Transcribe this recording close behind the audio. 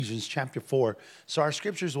Ephesians chapter 4. So our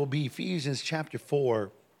scriptures will be Ephesians chapter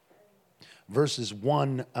 4, verses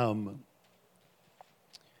 1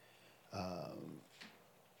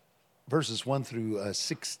 through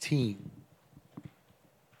 16.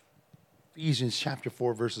 Ephesians chapter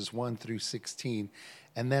 4, verses 1 through 16.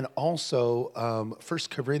 And then also 1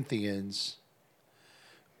 Corinthians.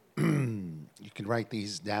 You can write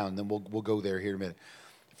these down, then we'll go there here in a minute.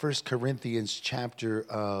 1 Corinthians chapter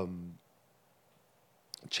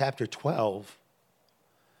 12,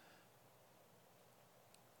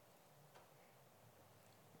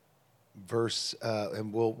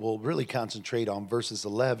 and we'll really concentrate on verses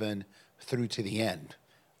 11 through to the end,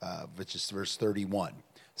 which is verse 31.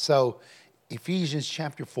 So Ephesians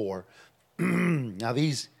chapter 4. Now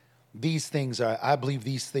these things I believe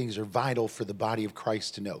these things are vital for the body of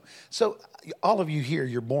Christ to know. So all of you here,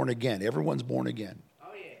 you're born again. Everyone's born again.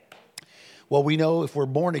 Well, we know if we're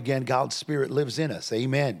born again, God's Spirit lives in us.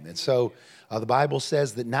 Amen. And so the Bible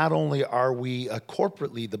says that not only are we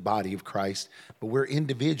corporately the body of Christ, but we're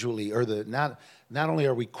individually, not only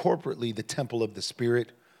are we corporately the temple of the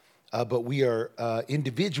Spirit, but we are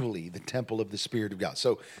individually the temple of the Spirit of God.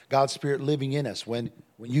 So God's Spirit living in us. When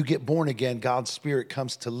you get born again, God's Spirit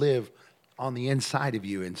comes to live on the inside of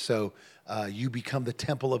you. And so you become the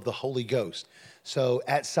temple of the Holy Ghost. So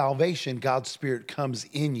at salvation, God's Spirit comes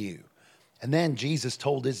in you. And then Jesus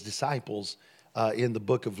told his disciples in the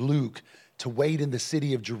book of Luke to wait in the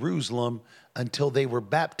city of Jerusalem until they were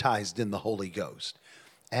baptized in the Holy Ghost.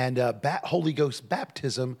 And Holy Ghost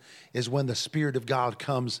baptism is when the Spirit of God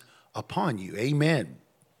comes upon you. Amen.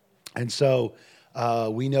 And so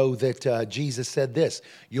we know that Jesus said this: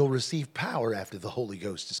 you'll receive power after the Holy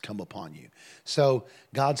Ghost has come upon you. So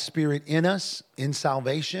God's Spirit in us, in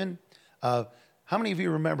salvation. How many of you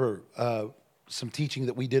remember some teaching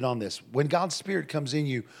that we did on this? When God's Spirit comes in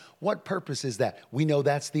you, what purpose is that? We know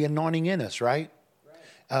that's the anointing in us, right?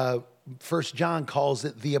 1 John calls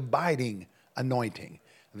it the abiding anointing,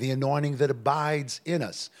 the anointing that abides in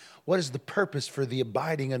us. What is the purpose for the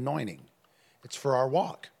abiding anointing? It's for our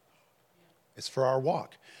walk. It's for our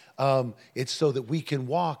walk. It's so that we can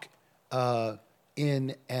walk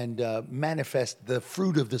in and manifest the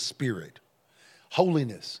fruit of the Spirit.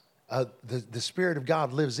 Holiness. The Spirit of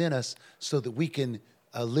God lives in us so that we can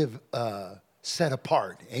live set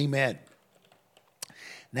apart. Amen.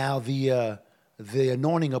 Now, the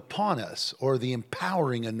anointing upon us, or the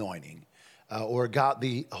empowering anointing, or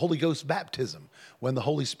the Holy Ghost baptism, when the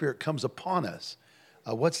Holy Spirit comes upon us,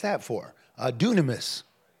 what's that for? Dunamis,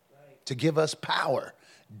 to give us power,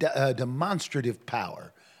 demonstrative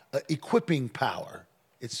power, equipping power.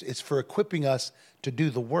 It's for equipping us to do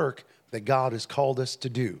the work that God has called us to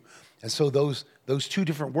do. And so those two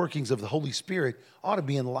different workings of the Holy Spirit ought to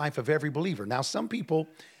be in the life of every believer. Now, some people,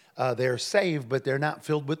 they're saved, but they're not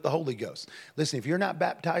filled with the Holy Ghost. Listen, if you're not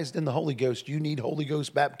baptized in the Holy Ghost, you need Holy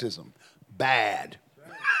Ghost baptism. Bad.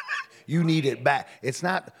 You need it bad. It's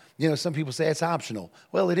not, some people say it's optional.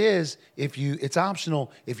 Well, it is it's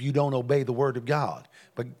optional if you don't obey the word of God.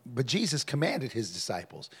 But Jesus commanded his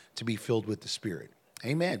disciples to be filled with the Spirit.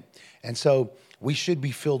 Amen. And so we should be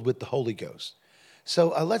filled with the Holy Ghost. So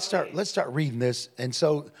let's start reading this. And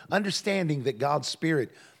so understanding that God's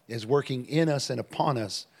Spirit is working in us and upon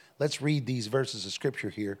us, let's read these verses of Scripture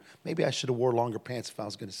here. Maybe I should have wore longer pants if I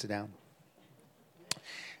was going to sit down.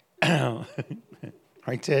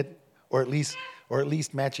 Right, Ted? Or at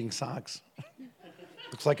least matching socks.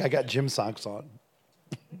 Looks like I got gym socks on.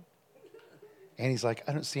 And he's like,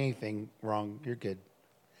 I don't see anything wrong. You're good.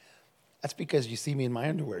 That's because you see me in my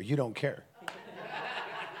underwear. You don't care.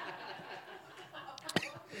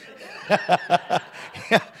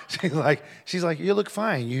 She's like, you look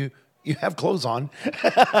fine. You have clothes on.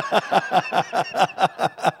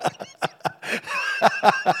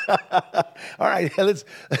 All right,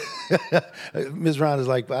 Ms. Ron is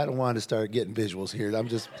like, I don't want to start getting visuals here.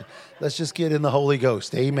 Let's just get in the Holy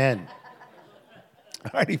Ghost. Amen.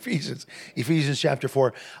 All right, Ephesians chapter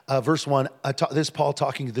 4, verse 1. This is Paul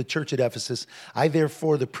talking to the church at Ephesus. I,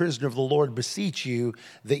 therefore, the prisoner of the Lord, beseech you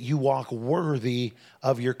that you walk worthy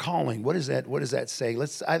of your calling. What is that? What does that say?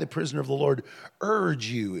 I, the prisoner of the Lord, urge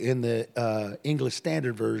you in the English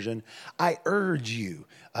Standard Version. I urge you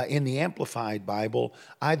in the Amplified Bible.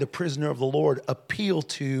 I, the prisoner of the Lord, appeal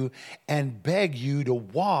to and beg you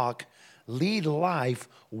to lead a life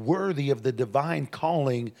worthy of the divine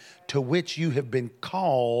calling to which you have been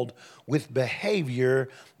called, with behavior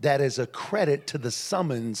that is a credit to the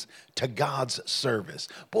summons to God's service.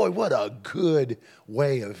 Boy, what a good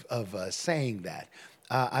way of saying that.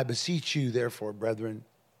 I beseech you, therefore, brethren,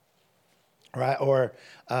 right? Or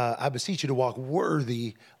I beseech you to walk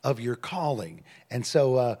worthy of your calling. And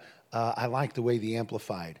so I like the way the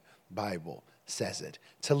Amplified Bible says it.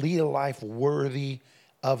 To lead a life worthy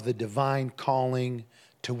of the divine calling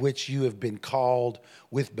to which you have been called,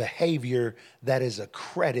 with behavior that is a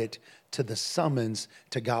credit to the summons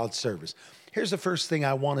to God's service. Here's the first thing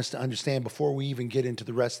I want us to understand before we even get into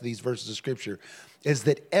the rest of these verses of Scripture, is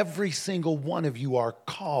that every single one of you are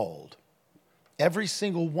called. Every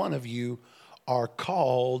single one of you are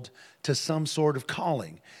called to some sort of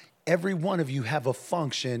calling. Every one of you have a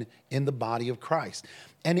function in the body of Christ.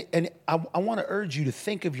 And I want to urge you to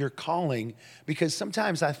think of your calling, because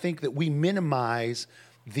sometimes I think that we minimize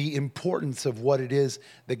the importance of what it is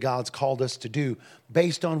that God's called us to do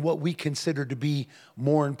based on what we consider to be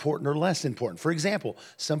more important or less important. For example,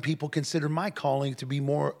 some people consider my calling to be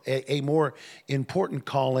a more important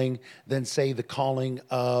calling than, say, the calling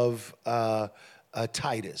of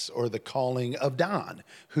Titus or the calling of Don,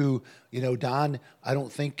 who, Don, I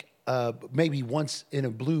don't think maybe once in a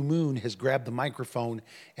blue moon has grabbed the microphone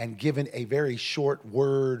and given a very short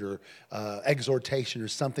word or exhortation or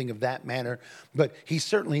something of that manner. But he's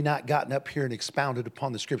certainly not gotten up here and expounded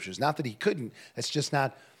upon the Scriptures. Not that he couldn't. It's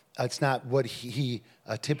not what he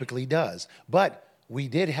typically does. But we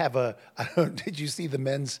did have did you see the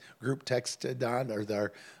men's group text, Don?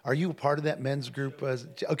 Are you a part of that men's group?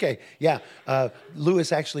 Okay, yeah.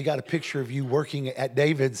 Lewis actually got a picture of you working at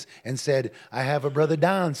David's and said, I have a brother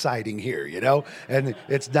Don sighting here, And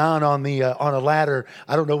it's Don on a ladder.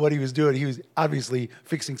 I don't know what he was doing. He was obviously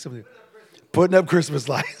fixing something. Putting up Christmas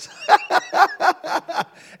lights.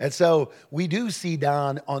 And so we do see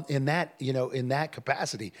Don in that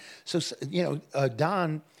capacity. So,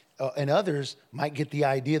 Don and others might get the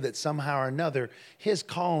idea that somehow or another his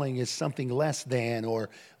calling is something less than or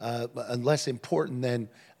less important than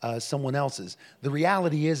someone else's. The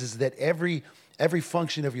reality is that every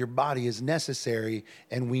function of your body is necessary,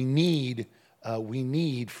 and we need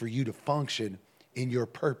for you to function in your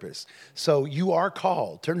purpose. So you are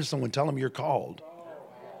called. Turn to someone, tell them you're called.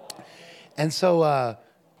 And so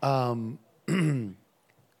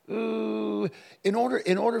in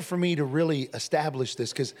order for me to really establish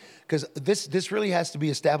this, because this really has to be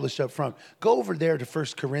established up front, go over there to 1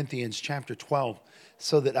 Corinthians chapter 12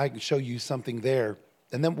 so that I can show you something there.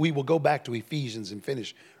 And then we will go back to Ephesians and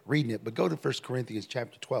finish reading it. But go to 1 Corinthians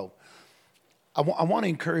chapter 12. I want to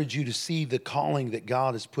encourage you to see the calling that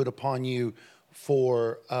God has put upon you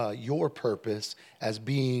for your purpose as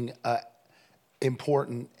being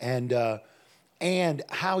important, and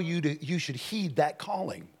how you should heed that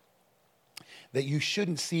calling. That you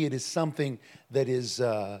shouldn't see it as something that is,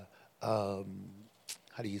 how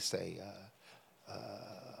do you say?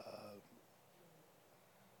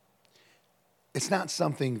 It's not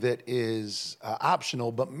something that is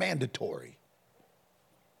optional, but mandatory.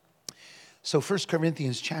 So 1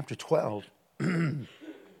 Corinthians chapter 12,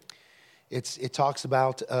 it talks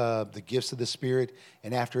about the gifts of the Spirit.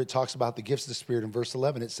 And after it talks about the gifts of the Spirit, in verse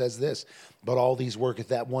 11, it says this: but all these worketh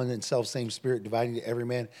that one and self-same Spirit, dividing to every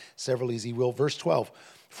man severally as he will. Verse 12,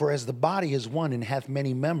 for as the body is one and hath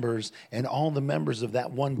many members, and all the members of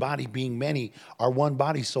that one body being many are one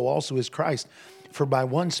body, so also is Christ. For by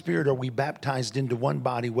one Spirit are we baptized into one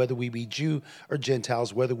body, whether we be Jew or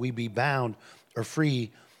Gentiles, whether we be bound or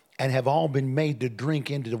free, and have all been made to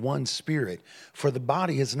drink into the one Spirit. For the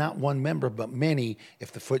body is not one member, but many.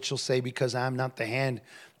 If the foot shall say, because I am not the hand,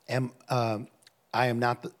 I am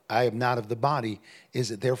not of the body,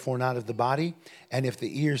 is it therefore not of the body? And if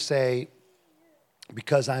the ear say,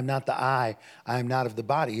 because I am not the eye, I am not of the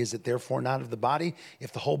body, is it therefore not of the body?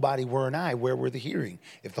 If the whole body were an eye, where were the hearing?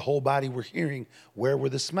 If the whole body were hearing, where were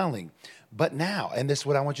the smelling? But now, and this is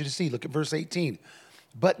what I want you to see, look at verse 18.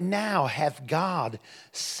 But now hath God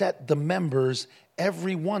set the members,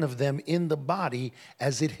 every one of them, in the body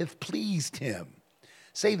as it hath pleased him.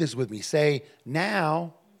 Say this with me. Say,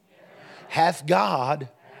 now hath God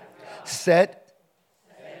set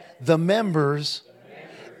the members,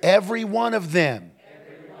 every one of them,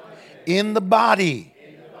 in the body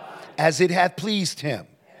as it hath pleased him.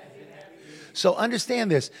 So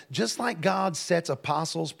understand this. Just like God sets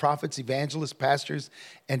apostles, prophets, evangelists, pastors,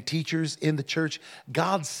 and teachers in the church,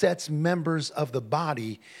 God sets members of the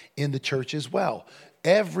body in the church as well.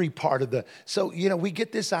 Every part of so we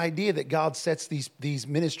get this idea that God sets these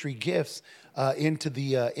ministry gifts into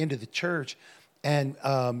the church,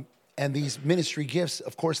 and these ministry gifts,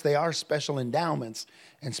 of course, they are special endowments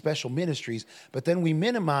and special ministries. But then we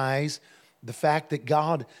minimize the fact that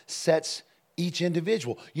God sets each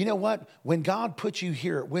individual. You know what? When God put you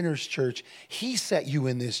here at Winners Church, he set you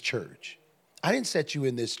in this church. I didn't set you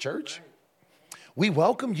in this church. We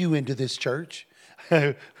welcomed you into this church.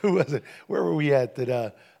 Who was it? Where were we at?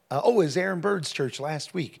 It was Aaron Bird's church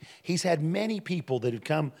last week. He's had many people that have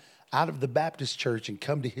come out of the Baptist church and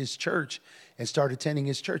come to his church and start attending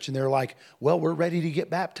his church. And they're like, well, we're ready to get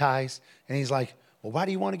baptized. And he's like, well, why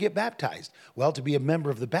do you want to get baptized? Well, to be a member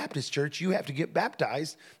of the Baptist church, you have to get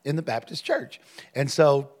baptized in the Baptist church. And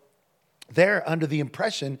so they're under the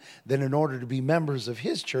impression that in order to be members of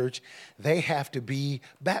his church, they have to be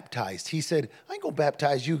baptized. He said, I ain't going to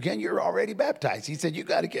baptize you again. You're already baptized. He said, you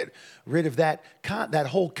got to get rid of that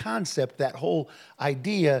whole concept, that whole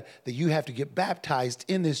idea that you have to get baptized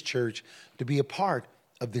in this church to be a part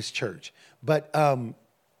of this church. But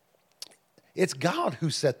it's God who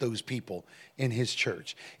set those people in his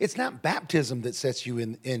church. It's not baptism that sets you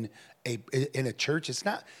in a church. It's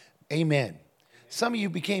not. Amen. Some of you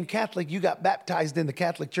became Catholic, you got baptized in the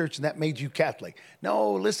Catholic Church, and that made you Catholic.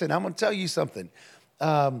 No, listen, I'm going to tell you something.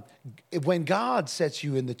 When God sets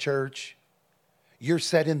you in the church, you're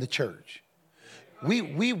set in the church.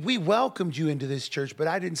 We welcomed you into this church, but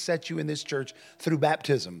I didn't set you in this church through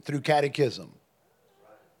baptism, through catechism,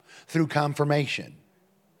 through confirmation,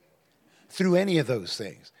 through any of those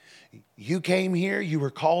things. You came here, you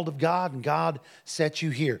were called of God, and God set you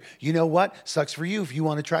here. You know what? Sucks for you if you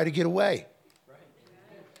want to try to get away.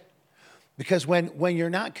 Because when you're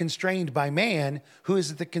not constrained by man, who is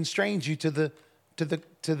it that constrains you to the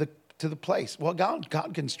place? Well, God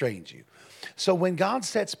constrains you. So when God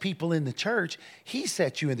sets people in the church, he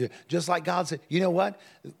sets you in there. Just like God said, you know what?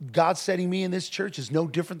 God setting me in this church is no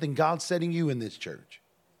different than God setting you in this church.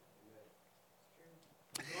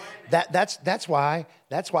 That's why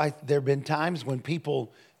there have been times when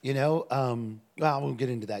people, well, I won't get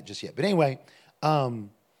into that just yet. But anyway,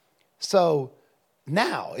 so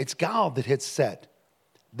now it's God that hath set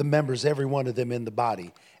the members, every one of them in the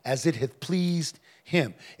body, as it hath pleased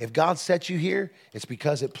him. If God set you here, it's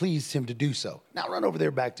because it pleased him to do so. Now run over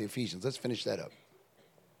there back to Ephesians. Let's finish that up.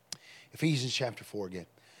 Ephesians chapter 4 again.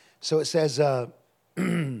 So it says, I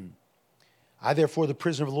therefore, the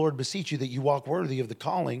prisoner of the Lord, beseech you that you walk worthy of the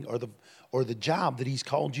calling or the job that he's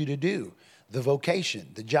called you to do. The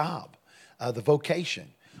vocation, the job, the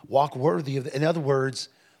vocation. Walk worthy of in other words,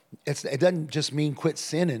 it doesn't just mean quit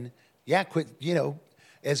sinning. Yeah, quit,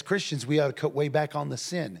 as Christians, we ought to cut way back on the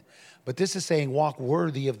sin. But this is saying walk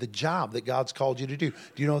worthy of the job that God's called you to do.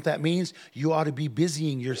 Do you know what that means? You ought to be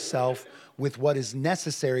busying yourself with what is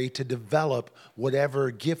necessary to develop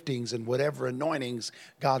whatever giftings and whatever anointings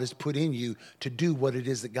God has put in you to do what it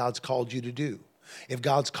is that God's called you to do. If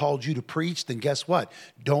God's called you to preach, then guess what?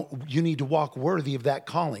 You need to walk worthy of that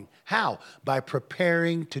calling. How? By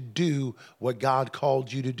preparing to do what God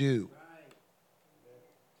called you to do.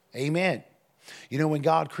 Amen. When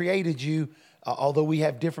God created you, although we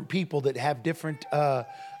have different people that have different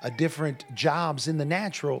jobs in the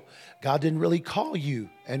natural, God didn't really call you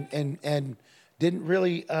and didn't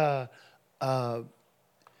really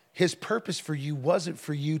his purpose for you wasn't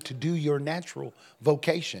for you to do your natural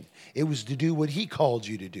vocation. It was to do what he called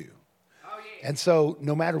you to do. Oh, yeah. And so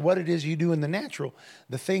no matter what it is you do in the natural,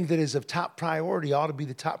 the thing that is of top priority ought to be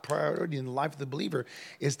the top priority in the life of the believer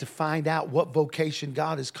is to find out what vocation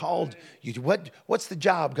God has called you to. What's the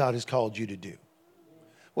job God has called you to do?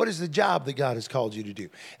 What is the job that God has called you to do?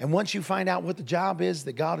 And once you find out what the job is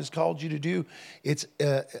that God has called you to do, it's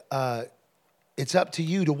up to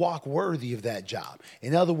you to walk worthy of that job.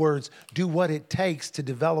 In other words, do what it takes to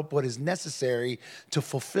develop what is necessary to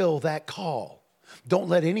fulfill that call. Don't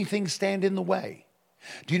let anything stand in the way.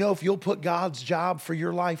 Do you know if you'll put God's job for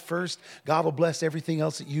your life first, God will bless everything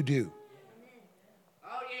else that you do? Oh,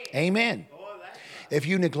 yeah. Amen. If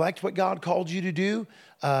you neglect what God called you to do,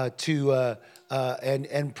 and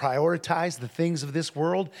prioritize the things of this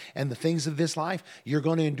world and the things of this life, you're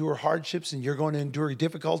going to endure hardships and you're going to endure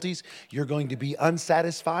difficulties. You're going to be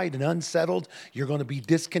unsatisfied and unsettled. You're going to be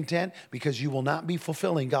discontent because you will not be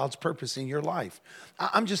fulfilling God's purpose in your life.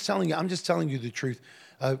 I'm just telling you the truth.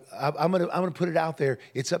 I'm going to put it out there.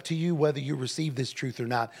 It's up to you whether you receive this truth or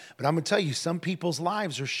not. But I'm going to tell you, some people's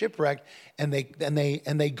lives are shipwrecked, and they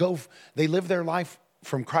live their life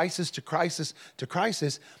from crisis to crisis to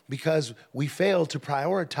crisis because we fail to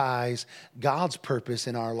prioritize God's purpose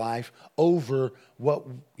in our life over what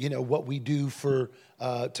we do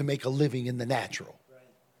to make a living in the natural.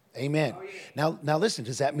 Amen. Now listen,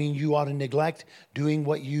 does that mean you ought to neglect doing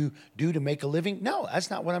what you do to make a living? No, that's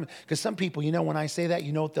not what I'm, because some people, when I say that,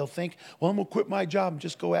 you know what they'll think? Well, I'm going to quit my job and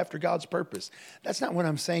just go after God's purpose. That's not what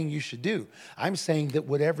I'm saying you should do. I'm saying that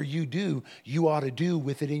whatever you do, you ought to do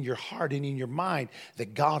with it in your heart and in your mind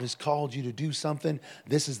that God has called you to do something.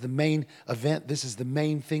 This is the main event. This is the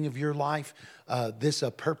main thing of your life. This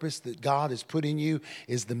purpose that God has put in you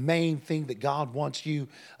is the main thing that God wants you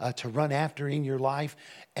to run after in your life.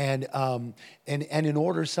 And in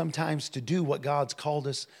order sometimes to do what God's called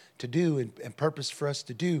us to do and purpose for us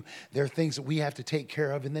to do, there are things that we have to take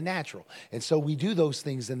care of in the natural. And so we do those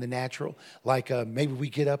things in the natural, like maybe we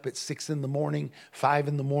get up at 6 in the morning, 5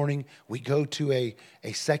 in the morning. We go to a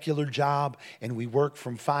secular job and we work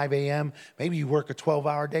from 5 a.m. Maybe you work a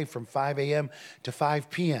 12-hour day from 5 a.m. to 5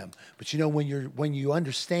 p.m. But when you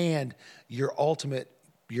understand your ultimate,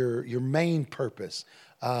 your main purpose,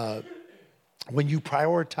 when you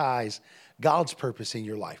prioritize God's purpose in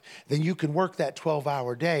your life, then you can work that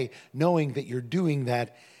 12-hour day knowing that you're doing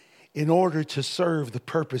that in order to serve the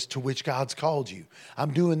purpose to which God's called you.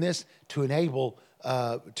 I'm doing this to enable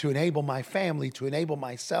my family, to enable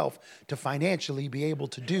myself to financially be able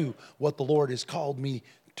to do what the Lord has called me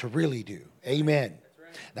to really do. Amen.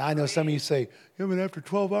 Now, I know some of you say, yeah, but after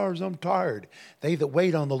 12 hours, I'm tired. They that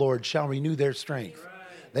wait on the Lord shall renew their strength.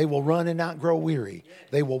 They will run and not grow weary.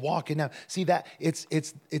 They will walk and not. See that it's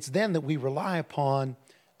then that we rely upon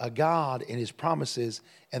a God and His promises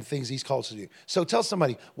and things He's called us to do. So tell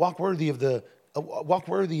somebody, walk worthy of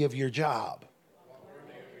your job.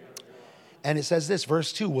 And it says this,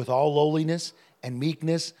 verse 2, with all lowliness and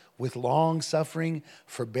meekness, with long suffering,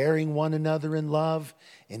 forbearing one another in love,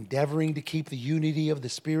 endeavoring to keep the unity of the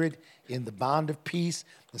Spirit in the bond of peace.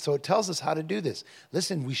 And so it tells us how to do this.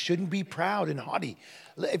 Listen, we shouldn't be proud and haughty.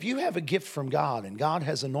 If you have a gift from God and God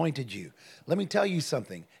has anointed you, let me tell you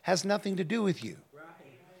something, has nothing to do with you.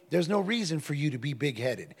 There's no reason for you to be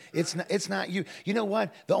big-headed. It's not you. You know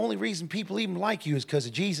what? The only reason people even like you is because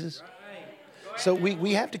of Jesus. So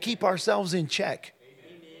we have to keep ourselves in check.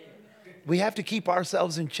 We have to keep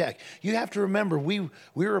ourselves in check. You have to remember, we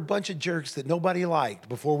were a bunch of jerks that nobody liked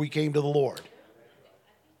before we came to the Lord.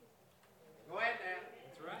 Go ahead now.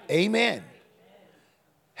 That's right. Amen.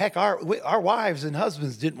 Heck, our wives and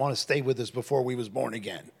husbands didn't want to stay with us before we was born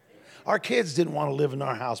again. Our kids didn't want to live in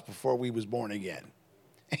our house before we was born again.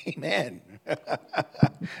 Amen.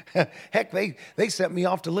 Heck, they sent me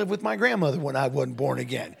off to live with my grandmother when I wasn't born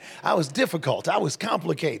again. I was difficult. I was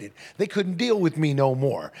complicated. They couldn't deal with me no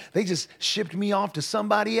more. They just shipped me off to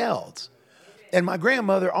somebody else. And my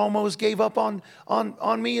grandmother almost gave up on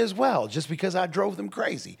me as well, just because I drove them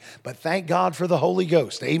crazy. But thank God for the Holy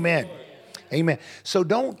Ghost. Amen. Amen. So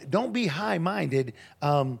don't be high-minded.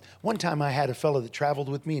 One time I had a fellow that traveled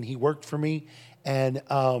with me, and he worked for me, and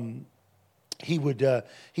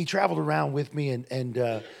he traveled around with me, and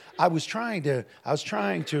I was trying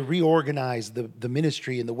to reorganize the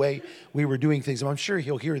ministry and the way we were doing things. And I'm sure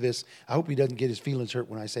he'll hear this. I hope he doesn't get his feelings hurt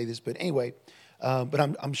when I say this, but anyway, but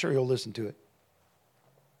I'm sure he'll listen to it.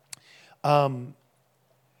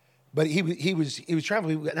 But he was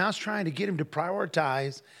traveling, and I was trying to get him to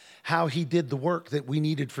prioritize how he did the work that we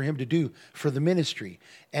needed for him to do for the ministry.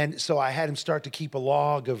 And so I had him start to keep a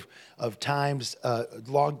log of times,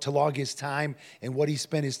 log his time and what he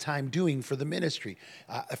spent his time doing for the ministry.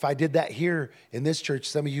 If I did that here in this church,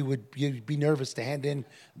 some of you'd be nervous to hand in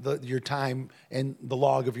your time and the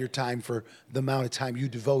log of your time for the amount of time you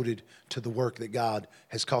devoted to the work that God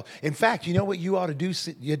has called. In fact, you know what you ought to do?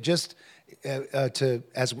 You just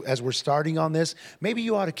as we're starting on this, maybe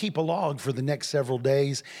you ought to keep a log for the next several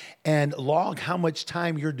days and log how much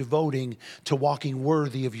time you're devoting to walking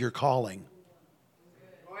worthy of your calling.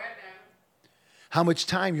 Go ahead now. How much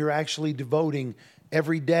time you're actually devoting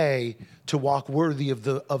every day to walk worthy of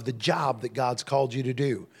the job that God's called you to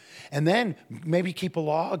do. And then maybe keep a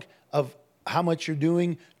log of how much you're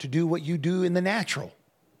doing to do what you do in the natural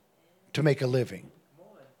to make a living.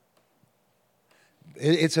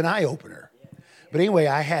 It's an eye-opener. But anyway,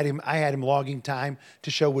 I had him logging time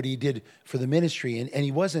to show what he did for the ministry, and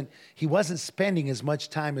he wasn't spending as much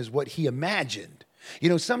time as what he imagined. You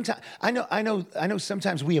know, sometimes I know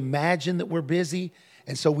sometimes we imagine that we're busy,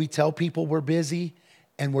 and so we tell people we're busy,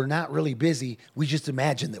 and we're not really busy. We just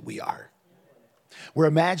imagine that we are. We're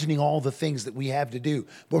imagining all the things that we have to do,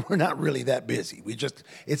 but we're not really that busy.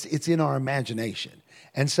 It's in our imagination.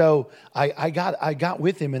 And so I got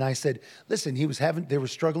with him and I said, listen, they were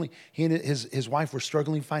struggling. He and his wife were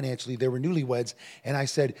struggling financially. They were newlyweds. And I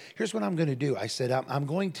said, here's what I'm going to do. I said, I'm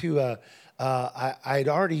going to, I'd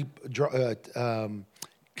already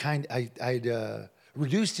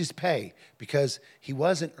reduced his pay because he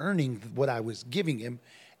wasn't earning what I was giving him.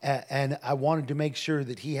 And I wanted to make sure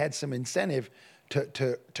that he had some incentive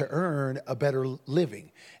to earn a better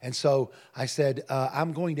living. And so I said,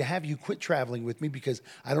 I'm going to have you quit traveling with me because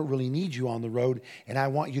I don't really need you on the road. And I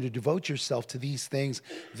want you to devote yourself to these things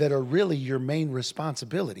that are really your main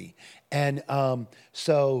responsibility. And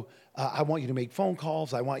so I want you to make phone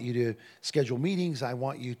calls. I want you to schedule meetings. I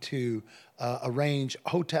want you to arrange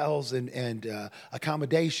hotels and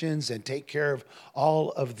accommodations and take care of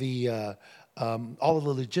all of the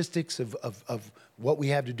logistics of what we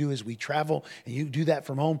have to do as we travel, and you do that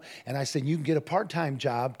from home. And I said, you can get a part-time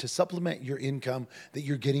job to supplement your income that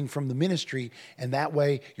you're getting from the ministry, and that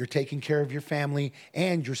way you're taking care of your family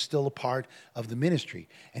and you're still a part of the ministry.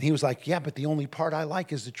 And he was like, yeah, but the only part I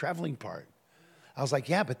like is the traveling part. I was like,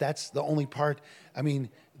 yeah, but that's the only part. I mean,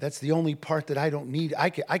 that's the only part that I don't need.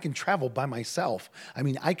 I can travel by myself. I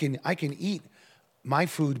mean, I can eat my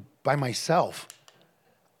food by myself.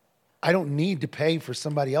 I don't need to pay for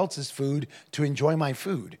somebody else's food to enjoy my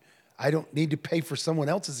food. I don't need to pay for someone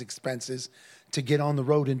else's expenses to get on the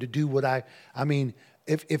road and to do what I mean,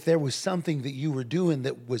 if there was something that you were doing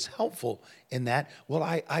that was helpful in that, well,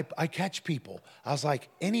 I catch people. I was like,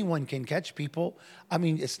 anyone can catch people. I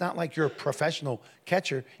mean, it's not like you're a professional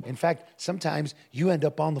catcher. In fact, sometimes you end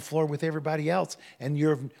up on the floor with everybody else and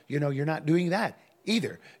you're not doing that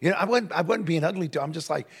either. I wasn't being ugly to him. I'm just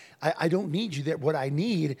like, I don't need you there. What I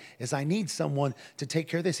need is I need someone to take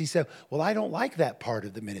care of this. He said, well, I don't like that part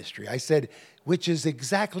of the ministry. I said, which is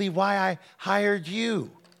exactly why I hired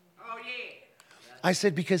you. Oh, yeah. I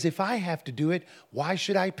said, because if I have to do it, why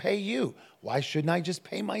should I pay you? Why shouldn't I just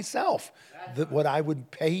pay myself what I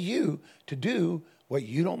would pay you to do what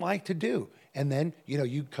you don't like to do? And then,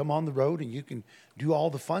 you come on the road and you can do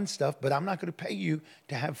all the fun stuff, but I'm not going to pay you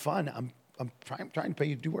to have fun. I'm trying to pay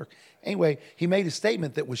you to do work. Anyway, he made a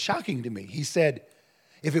statement that was shocking to me. He said,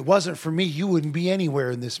 if it wasn't for me, you wouldn't be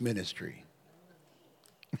anywhere in this ministry.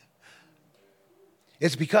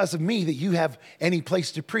 It's because of me that you have any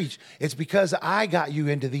place to preach. It's because I got you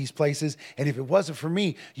into these places, and if it wasn't for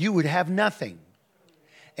me, you would have nothing.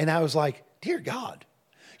 And I was like, dear God,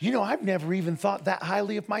 I've never even thought that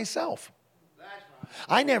highly of myself. That's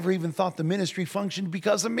right. I never even thought the ministry functioned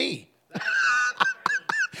because of me.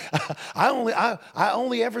 I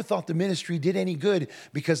only ever thought the ministry did any good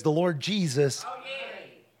because the Lord Jesus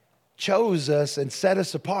chose us and set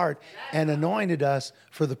us apart and anointed us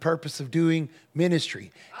for the purpose of doing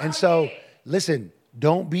ministry. And so, listen,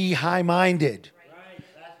 don't be high-minded.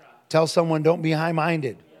 Tell someone, don't be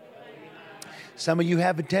high-minded. Some of you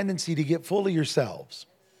have a tendency to get full of yourselves.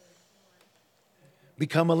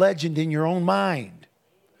 Become a legend in your own mind,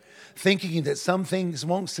 thinking that some things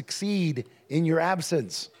won't succeed in your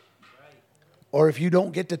absence. Or if you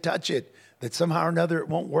don't get to touch it, that somehow or another it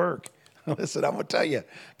won't work. Listen, I'm going to tell you,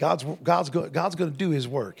 God's going to do his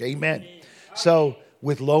work. Amen. So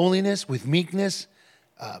with lowliness, with meekness,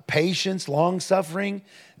 patience, long-suffering,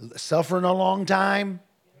 suffering a long time.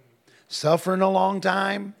 Say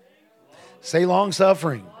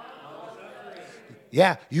long-suffering.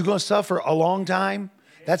 Yeah, you're going to suffer a long time.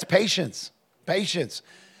 That's patience. Patience.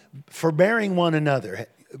 Forbearing one another.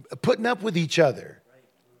 Putting up with each other.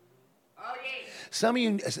 Some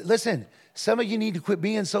of you need to quit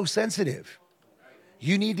being so sensitive.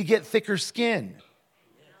 You need to get thicker skin.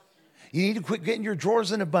 You need to quit getting your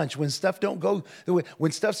drawers in a bunch when stuff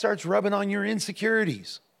when stuff starts rubbing on your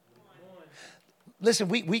insecurities. Listen,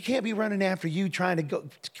 we can't be running after you trying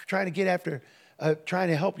to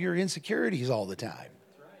help your insecurities all the time.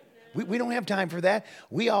 We don't have time for that.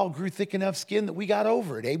 We all grew thick enough skin that we got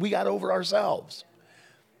over it. We got over ourselves.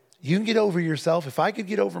 You can get over yourself. If I could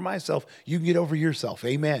get over myself, you can get over yourself.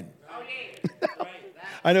 Amen.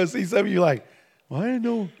 I know, see, some of you are like, well,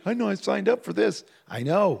 I know I signed up for this. I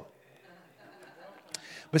know.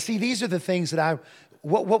 But see, these are the things that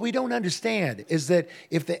what we don't understand is that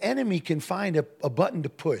if the enemy can find a button to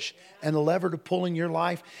push and a lever to pull in your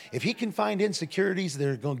life, if he can find insecurities that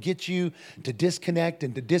are going to get you to disconnect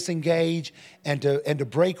and to disengage and to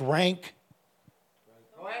break rank,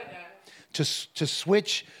 to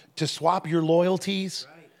switch, to swap your loyalties.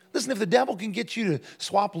 Listen, if the devil can get you to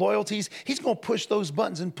swap loyalties, he's going to push those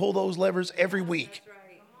buttons and pull those levers every week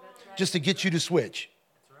just to get you to switch.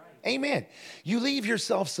 Amen. You leave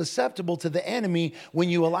yourself susceptible to the enemy when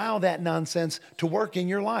you allow that nonsense to work in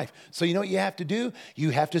your life. So you know what you have to do? You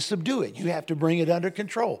have to subdue it. You have to bring it under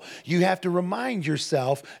control. You have to remind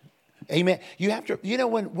yourself, amen. You have to,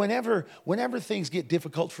 whenever things get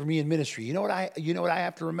difficult for me in ministry, you know what I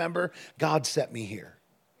have to remember? God set me here.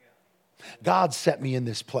 God set me in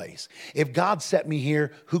this place. If God set me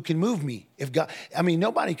here, who can move me?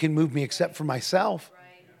 Nobody can move me except for myself.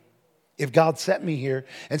 If God set me here.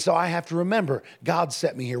 And so I have to remember, God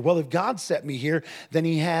set me here. Well, if God set me here, then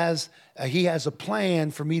he has a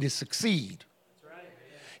plan for me to succeed.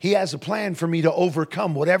 He has a plan for me to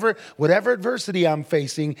overcome whatever adversity I'm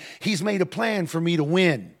facing. He's made a plan for me to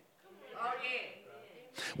win.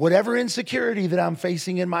 Whatever insecurity that I'm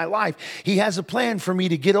facing in my life, he has a plan for me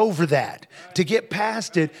to get over that, to get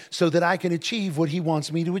past it so that I can achieve what he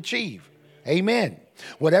wants me to achieve. Amen.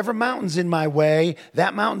 Whatever mountain's in my way,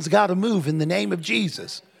 that mountain's got to move in the name of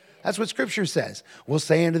Jesus. That's what Scripture says. We'll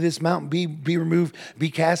say unto this mountain, be removed, be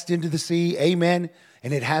cast into the sea. Amen.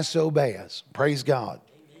 And it has to obey us. Praise God.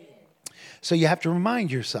 So you have to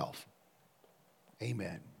remind yourself.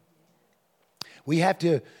 Amen. We have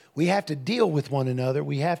to deal with one another.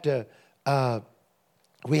 We have to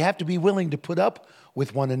be willing to put up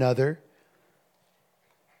with one another.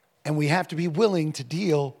 And we have to be willing to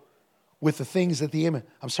deal with the things that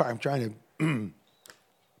I'm sorry, I'm trying to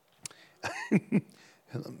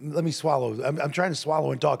let me swallow. I'm trying to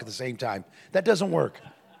swallow and talk at the same time. That doesn't work.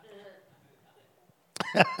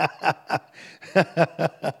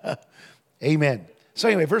 Amen. So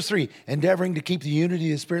anyway, verse 3, endeavoring to keep the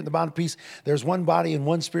unity of the Spirit and the bond of peace. There's one body and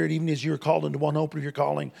one Spirit, even as you are called into one hope of your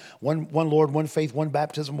calling. One Lord, one faith, one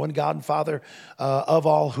baptism, one God and Father of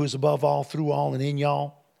all, who is above all, through all, and in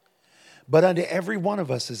y'all. But unto every one of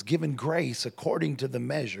us is given grace according to the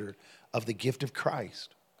measure of the gift of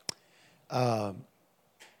Christ.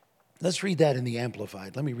 Let's read that in the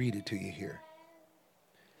Amplified. Let me read it to you here.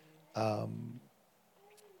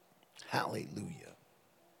 Hallelujah.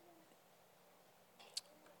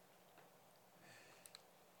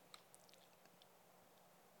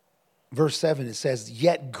 Verse 7, it says,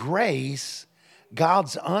 yet grace,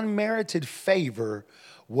 God's unmerited favor,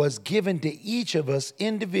 was given to each of us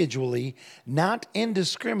individually, not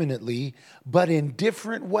indiscriminately, but in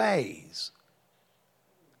different ways.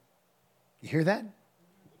 You hear that?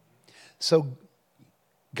 So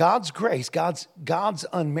God's grace, God's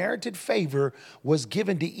unmerited favor was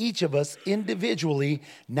given to each of us individually,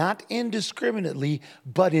 not indiscriminately,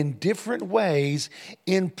 but in different ways,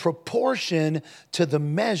 in proportion to the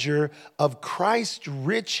measure of Christ's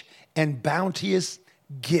rich and bounteous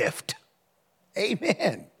gift.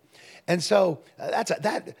 Amen. And so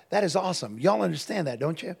that is awesome. Y'all understand that,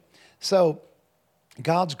 don't you? So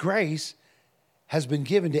God's grace has been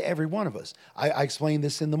given to every one of us. I explained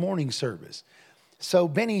this in the morning service. So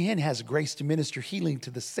Benny Hinn has grace to minister healing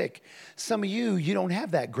to the sick. Some of you don't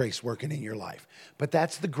have that grace working in your life. But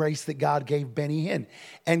that's the grace that God gave Benny Hinn.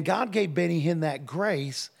 And God gave Benny Hinn that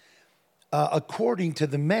grace according to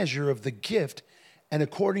the measure of the gift and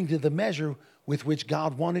according to the measure with which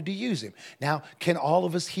God wanted to use him. Now, can all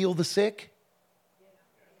of us heal the sick?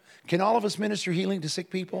 Can all of us minister healing to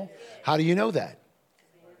sick people? How do you know that?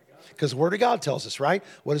 Because the Word of God tells us, right?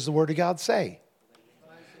 What does the Word of God say?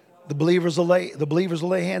 The believers will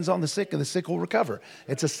lay hands on the sick and the sick will recover.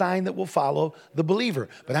 It's a sign that will follow the believer.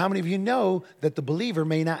 But how many of you know that the believer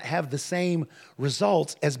may not have the same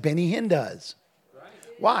results as Benny Hinn does?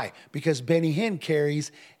 Why? Because Benny Hinn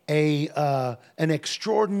carries an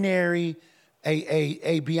extraordinary,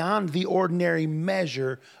 a beyond the ordinary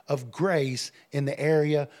measure of grace in the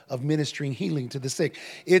area of ministering healing to the sick.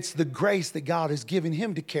 It's the grace that God has given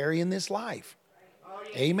him to carry in this life.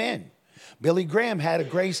 Amen. Billy Graham had a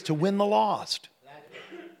grace to win the lost.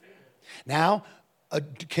 Now,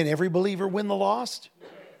 can every believer win the lost?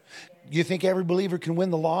 You think every believer can win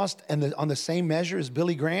the lost and on the same measure as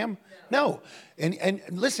Billy Graham? No. And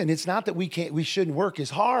listen, it's not that we shouldn't work as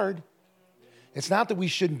hard. It's not that we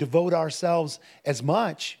shouldn't devote ourselves as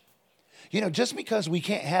much. Just because we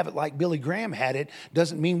can't have it like Billy Graham had it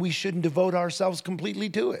doesn't mean we shouldn't devote ourselves completely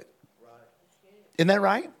to it. Isn't that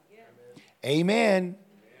right? Amen.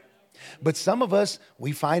 But some of us,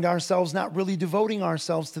 we find ourselves not really devoting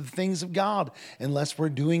ourselves to the things of God unless we're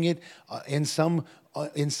doing it in some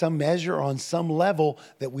measure, on some level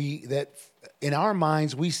that in our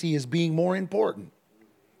minds we see as being more important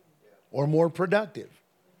or more productive.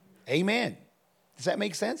 Amen. Does that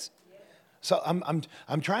make sense? So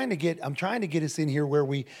I'm trying to get us in here where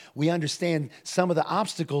we understand some of the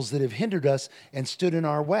obstacles that have hindered us and stood in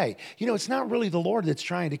our way. It's not really the Lord that's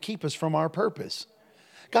trying to keep us from our purpose.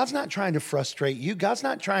 God's not trying to frustrate you. God's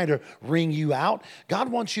not trying to wring you out. God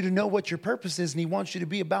wants you to know what your purpose is, and he wants you to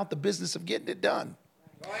be about the business of getting it done.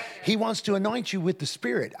 He wants to anoint you with the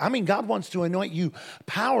Spirit. God wants to anoint you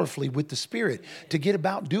powerfully with the Spirit to get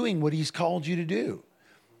about doing what he's called you to do.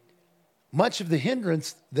 much of the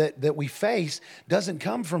hindrance that we face doesn't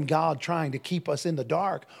come from God trying to keep us in the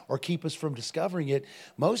dark or keep us from discovering it.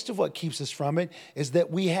 Most of what keeps us from it is that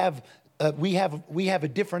we have a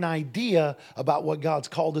different idea about what God's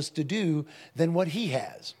called us to do than what He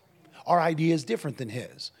has. Our idea is different than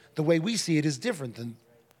His. The way we see it is different than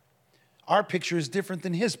our picture is different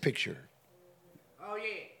than His picture. Oh,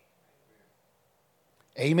 yeah.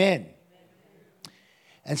 Amen.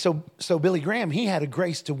 And so Billy Graham, he had a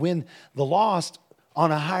grace to win the lost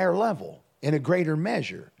on a higher level, in a greater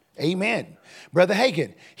measure. Amen. Brother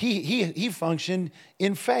Hagin, he functioned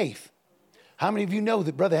in faith. How many of you know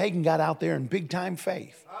that Brother Hagin got out there in big time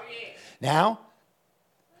faith? Oh, yeah. Now,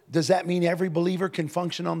 does that mean every believer can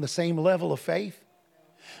function on the same level of faith?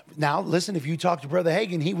 Now, listen, if you talk to Brother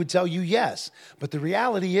Hagin, he would tell you yes. But the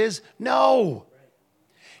reality is, no.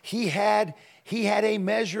 He had a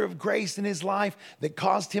measure of grace in his life that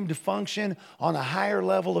caused him to function on a higher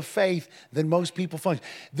level of faith than most people function.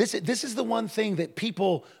 This is the one thing that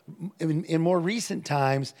people in more recent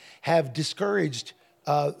times have discouraged.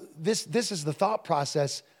 This is the thought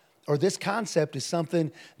process, or this concept is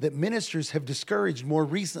something that ministers have discouraged more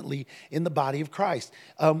recently in the body of Christ.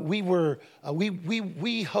 We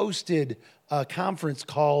hosted a conference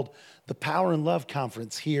called the Power and Love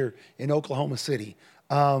Conference here in Oklahoma City.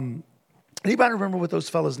 Anybody remember what those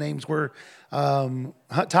fellas' names were?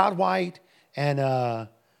 Todd White and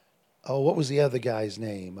what was the other guy's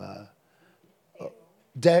name?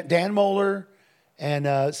 Dan Moeller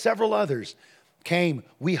and several others came.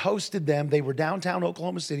 We hosted them. They were downtown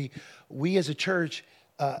Oklahoma City. We as a church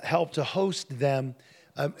helped to host them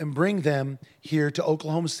and bring them here to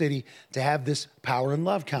Oklahoma City to have this Power and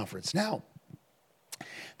Love Conference. Now,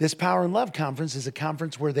 this Power and Love Conference is a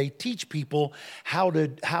conference where they teach people how to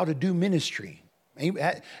do ministry.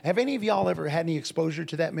 Have any of y'all ever had any exposure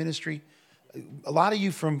to that ministry? A lot of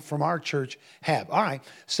you from our church have. All right.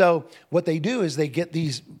 So what they do is they get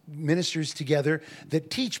these ministers together that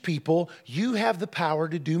teach people, you have the power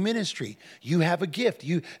to do ministry. You have a gift.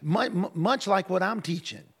 Much like what I'm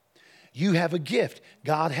teaching. You have a gift.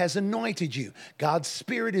 God has anointed you. God's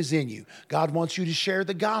Spirit is in you. God wants you to share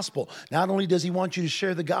the gospel. Not only does He want you to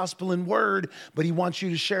share the gospel in word, but He wants you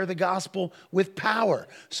to share the gospel with power.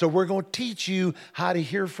 So we're going to teach you how to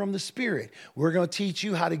hear from the Spirit. We're going to teach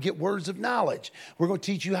you how to get words of knowledge. We're going to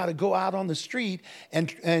teach you how to go out on the street,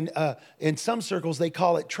 and in some circles they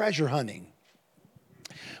call it treasure hunting,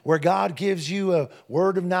 where God gives you a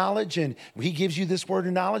word of knowledge, and He gives you this word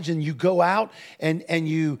of knowledge, and you go out and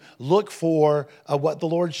you look for what the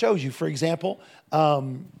Lord shows you. For example,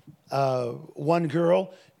 one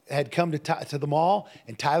girl had come to the mall,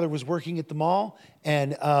 and Tyler was working at the mall,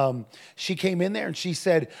 and she came in there and she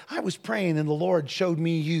said, I was praying and the Lord showed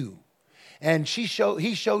me you. And He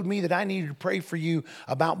showed me that I needed to pray for you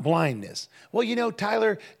about blindness. Well, you know,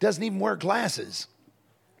 Tyler doesn't even wear glasses.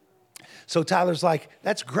 So Tyler's like,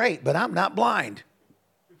 that's great, but I'm not blind.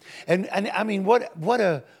 And I mean, what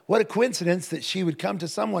a coincidence that she would come to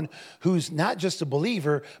someone who's not just a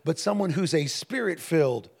believer, but someone who's a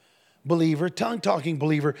Spirit-filled believer, tongue-talking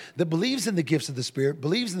believer that believes in the gifts of the Spirit,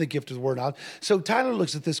 believes in the gift of the Word of God. So Tyler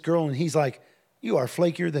looks at this girl and he's like, you are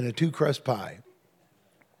flakier than a two-crust pie.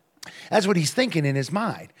 That's what he's thinking in his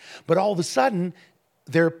mind. But all of a sudden,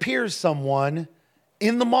 there appears someone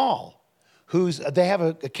in the mall they have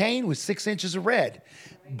a cane with 6 inches of red,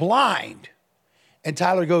 blind. And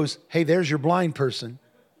Tyler goes, hey, there's your blind person.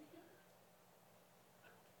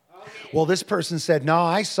 Well, this person said, no,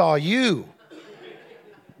 I saw you.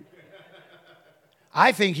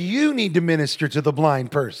 I think you need to minister to the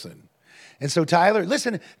blind person. And so Tyler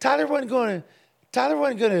wasn't going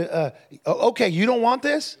to, okay, you don't want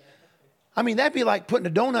this? I mean, that'd be like putting a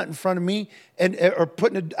donut in front of me,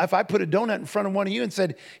 if I put a donut in front of one of you and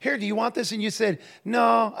said, here, do you want this? And you said,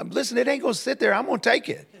 no, listen, it ain't going to sit there. I'm going to take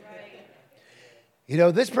it. Right. You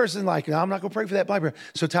know, this person's like, no, I'm not going to pray for that blind person.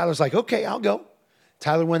 So Tyler's like, okay, I'll go.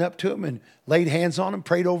 Tyler went up to him and laid hands on him,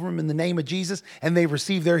 prayed over him in the name of Jesus, and they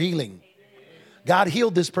received their healing. God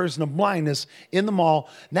healed this person of blindness in the mall.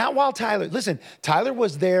 Not while Tyler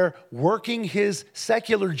was there working his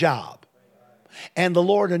secular job. And the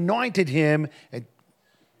Lord anointed him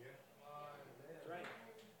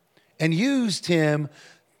and used him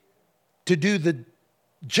to do the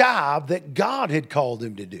job that God had called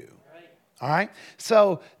him to do. All right.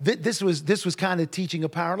 So this was kind of teaching a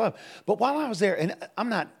power of love. But while I was there, and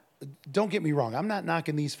don't get me wrong, I'm not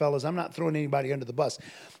knocking these fellas. I'm not throwing anybody under the bus.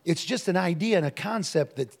 It's just an idea and a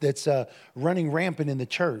concept that's running rampant in the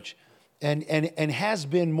church. And has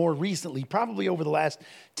been more recently, probably over the last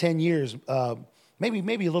 10 years,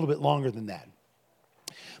 maybe a little bit longer than that.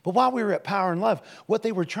 But while we were at Power and Love, what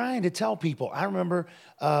they were trying to tell people, I remember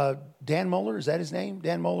Dan Moeller, is that his name?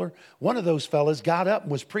 Dan Moeller? One of those fellas got up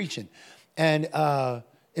and was preaching. And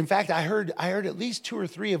in fact, I heard at least 2 or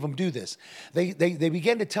 3 of them do this. They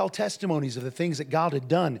began to tell testimonies of the things that God had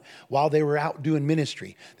done while they were out doing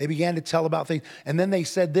ministry. They began to tell about things. And then they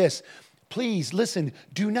said this, please listen,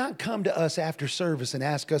 do not come to us after service and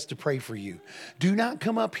ask us to pray for you. Do not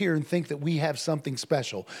come up here and think that we have something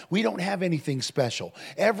special. We don't have anything special.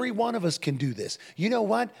 Every one of us can do this. You know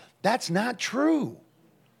what? That's not true.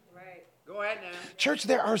 Right. Go ahead now. Church,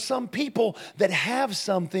 there are some people that have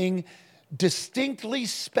something distinctly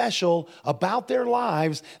special about their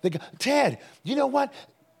lives. Ted, you know what?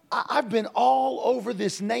 I've been all over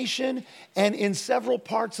this nation and in several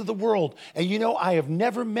parts of the world. And you know, I have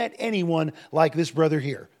never met anyone like this brother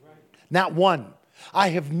here. Right. Not one. I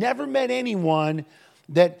have never met anyone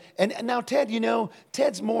that, and now Ted, you know,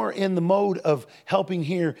 Ted's more in the mode of helping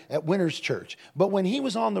here at Winners Church. But when he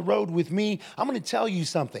was on the road with me, I'm going to tell you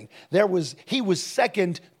something. He was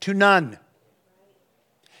second to none.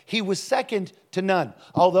 He was second to none.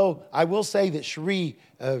 Although I will say that Cherie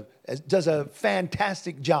does a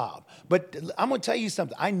fantastic job. But I'm going to tell you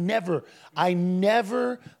something. I never,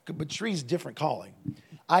 but Cherie's a different calling.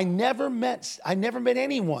 I never met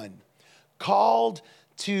anyone called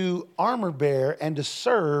to armor bear and to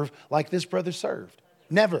serve like this brother served.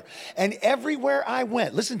 Never. And everywhere I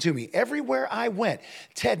went, listen to me, everywhere I went,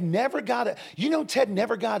 Ted never got up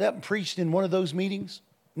and preached in one of those meetings.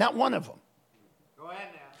 Not one of them. Go ahead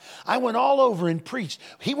now. I went all over and preached.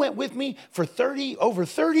 He went with me for over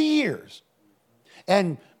 30 years.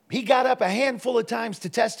 And he got up a handful of times to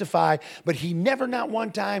testify, but he never, not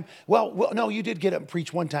one time. Well, no, you did get up and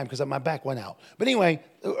preach one time because my back went out. But anyway,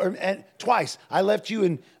 and twice. I left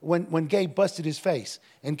you when Gabe busted his face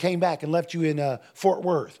and came back and left you in Fort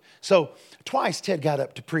Worth. So twice Ted got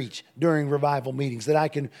up to preach during revival meetings that I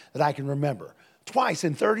can remember. Twice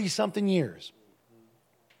in 30-something years.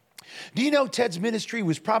 Do you know Ted's ministry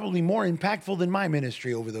was probably more impactful than my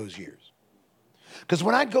ministry over those years? Because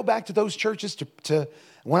when I'd go back to those churches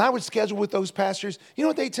when I would schedule with those pastors, you know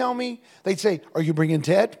what they'd tell me? They'd say, are you bringing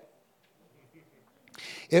Ted?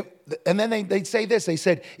 And then they'd say this. They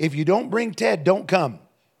said, if you don't bring Ted, don't come.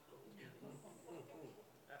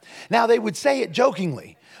 Now, they would say it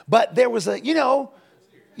jokingly, but there was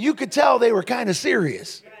you could tell they were kind of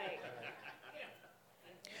serious.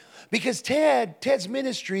 Because Ted's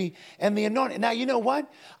ministry and the anointing. Now, you know what?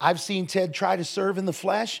 I've seen Ted try to serve in the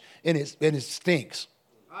flesh, and it stinks.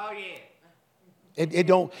 Oh, yeah. It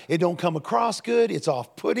don't come across good. It's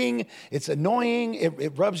off-putting. It's annoying.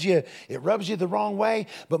 It rubs you the wrong way.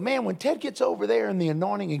 But man, when Ted gets over there in the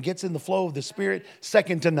anointing and gets in the flow of the Spirit,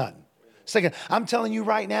 second to none. Second, I'm telling you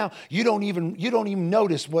right now, you don't even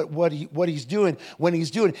notice what he's doing when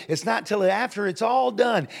he's doing it. It's not till after it's all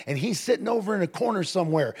done and he's sitting over in a corner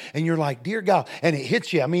somewhere and you're like, dear God, and it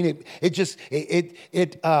hits you. I mean,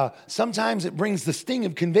 sometimes it brings the sting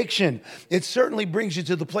of conviction. It certainly brings you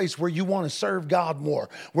to the place where you want to serve God more,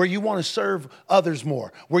 where you want to serve others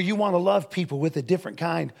more, where you want to love people with a different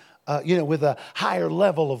kind, with a higher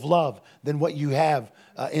level of love than what you have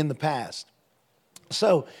in the past.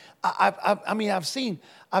 So, I've seen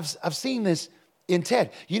this in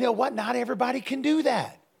Ted. You know what? Not everybody can do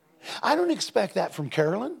that. I don't expect that from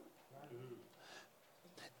Carolyn.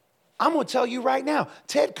 I'm going to tell you right now,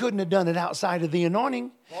 Ted couldn't have done it outside of the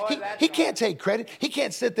anointing. Boy, he can't take credit. He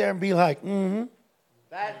can't sit there and be like, mm-hmm.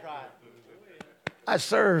 That's right. I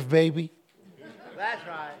serve, baby. That's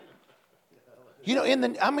right. You know,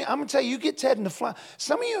 I'm going to tell you get Ted in the flesh.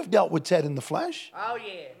 Some of you have dealt with Ted in the flesh. Oh,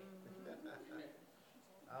 yeah.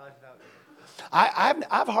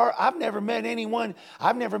 I've never met anyone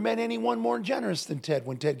more generous than Ted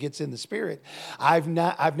when Ted gets in the Spirit. I've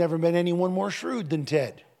never met anyone more shrewd than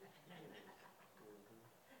Ted.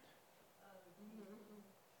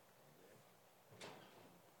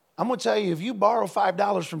 I'm going to tell you, if you borrow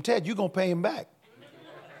 $5 from Ted, you're going to pay him back.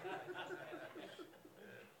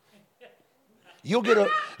 You'll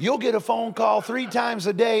get a phone call 3 times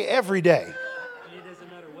a day, every day.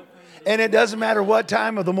 And it doesn't matter what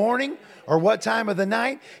time of the morning or what time of the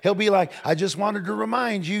night. He'll be like, I just wanted to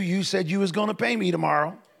remind you, you said you was going to pay me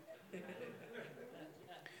tomorrow.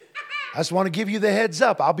 I just want to give you the heads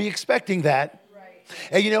up. I'll be expecting that. Right.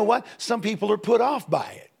 And you know what? Some people are put off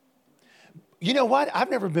by it. You know what? I've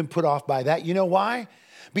never been put off by that. You know why?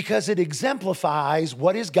 Because it exemplifies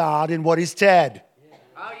what is God and what is Ted.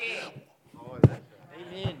 Oh, yeah.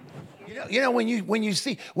 Amen. You know,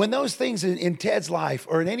 when those things in Ted's life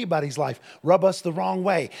or in anybody's life rub us the wrong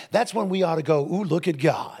way, that's when we ought to go, ooh, look at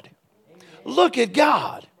God. Look at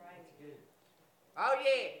God. Oh,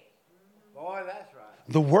 yeah.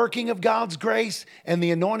 the working of God's grace and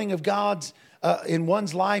the anointing of God's in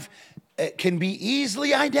one's life can be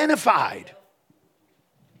easily identified.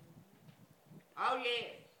 Oh, yeah.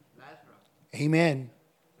 That's right. Amen.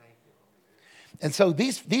 Thank you. And so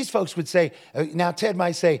these folks would say, now Ted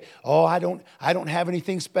might say, oh, I don't have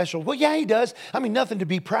anything special. Well, yeah, he does. I mean, nothing to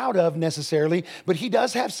be proud of necessarily, but he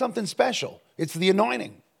does have something special. It's the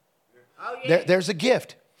anointing. Oh, yeah. There's a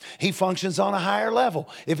gift. He functions on a higher level.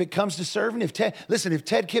 If it comes to serving, if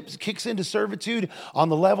Ted kicks into servitude on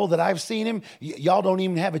the level that I've seen him, y'all don't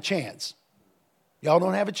even have a chance. Y'all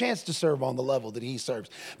don't have a chance to serve on the level that he serves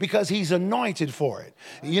because he's anointed for it.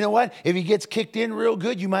 You know what? If he gets kicked in real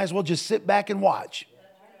good, you might as well just sit back and watch.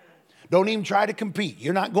 Don't even try to compete.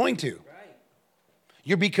 You're not going to.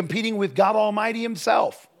 You'll be competing with God Almighty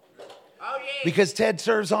himself. Oh, yeah. Because Ted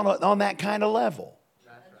serves on that kind of level.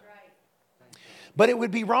 But it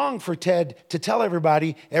would be wrong for Ted to tell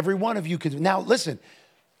everybody, every one of you could. Now, listen,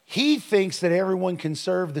 he thinks that everyone can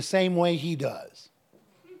serve the same way he does.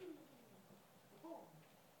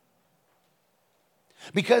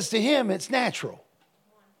 Because to him, it's natural.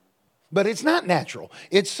 But it's not natural.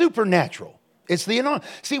 It's supernatural. It's the anointing.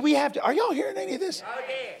 See, we have to, are y'all hearing any of this? Oh,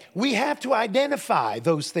 yeah. We have to identify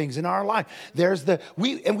those things in our life.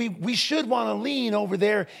 We should want to lean over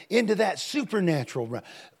there into that supernatural realm.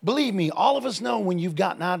 Believe me, all of us know when you've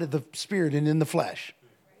gotten out of the spirit and in the flesh.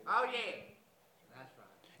 Oh, yeah. That's right.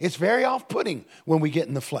 It's very off-putting when we get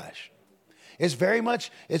in the flesh. It's very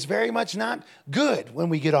much not good when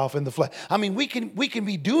we get off in the flesh. I mean, we can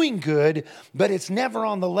be doing good, but it's never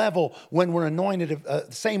on the level when we're anointed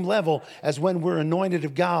of same level as when we're anointed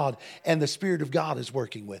of God and the Spirit of God is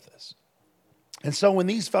working with us. And so when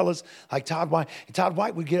these fellas like Todd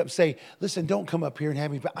White would get up and say, listen, don't come up here and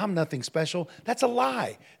have me, but I'm nothing special. That's a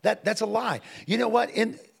lie. That's a lie. You know what?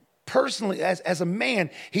 Personally, as a man,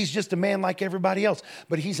 he's just a man like everybody else.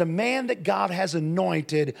 But he's a man that God has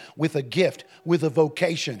anointed with a gift, with a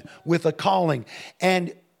vocation, with a calling.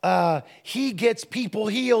 And he gets people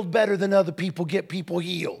healed better than other people get people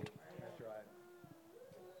healed. That's right.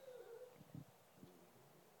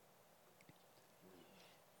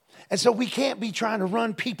 And so we can't be trying to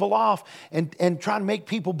run people off and trying to make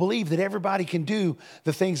people believe that everybody can do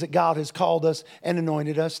the things that God has called us and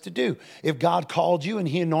anointed us to do. If God called you and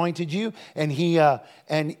he anointed you and he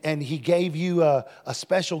gave you a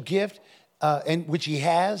special gift, and which he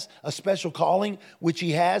has, a special calling, which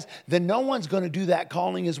he has, then no one's going to do that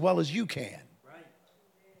calling as well as you can. Right.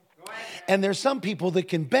 Go ahead. And there's some people that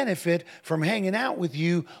can benefit from hanging out with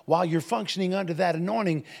you while you're functioning under that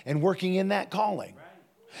anointing and working in that calling.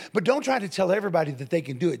 But don't try to tell everybody that they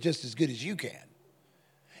can do it just as good as you can.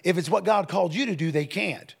 If it's what God called you to do, they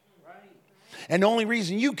can't. And the only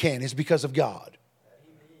reason you can is because of God.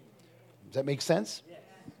 Does that make sense?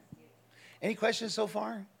 Any questions so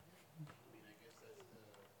far?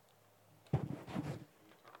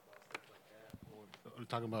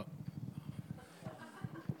 Talking about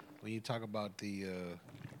when you talk about the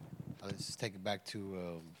let's just take it back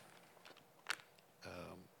to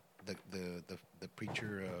the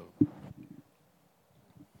preacher.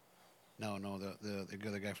 The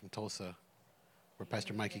other guy from Tulsa, where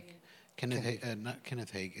Pastor Mikey, not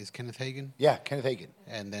Kenneth Hagin. Is Kenneth Hagin? Yeah, Kenneth Hagin.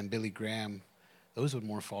 And then Billy Graham. Those would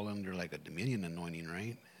more fall under like a dominion anointing,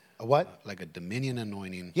 right? A what? Like a dominion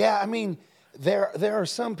anointing. Yeah, I mean, there are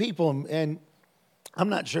some people, and I'm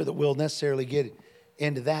not sure that we'll necessarily get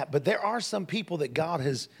into that, but there are some people that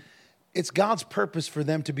it's God's purpose for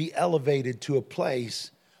them to be elevated to a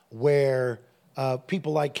place where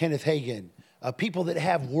people like Kenneth Hagin, people that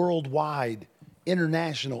have worldwide,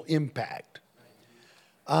 international impact.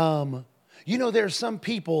 There are some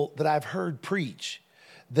people that I've heard preach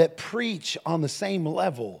on the same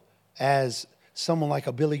level as someone like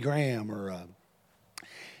a Billy Graham or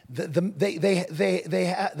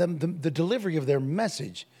the delivery of their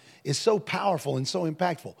message is so powerful and so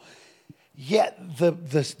impactful. Yet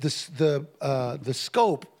the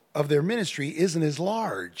scope of their ministry isn't as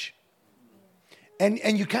large.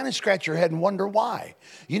 And you kind of scratch your head and wonder why.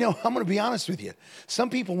 I'm going to be honest with you. Some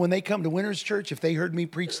people, when they come to Winter's Church, if they heard me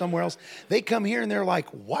preach somewhere else, they come here and they're like,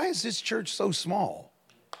 why is this church so small?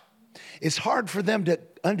 It's hard for them to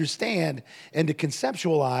understand and to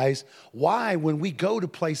conceptualize why, when we go to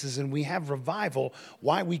places and we have revival,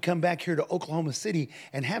 why we come back here to Oklahoma City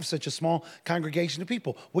and have such a small congregation of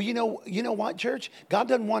people. Well, you know what, church? God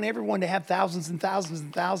doesn't want everyone to have thousands and thousands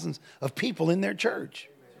and thousands of people in their church.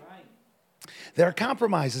 There are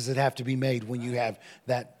compromises that have to be made when you have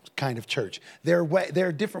that kind of church. There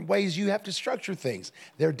are different ways you have to structure things.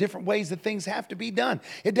 There are different ways that things have to be done.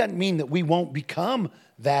 It doesn't mean that we won't become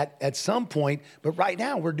that at some point, but right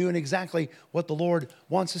now we're doing exactly what the Lord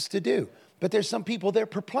wants us to do. But there's some people, they're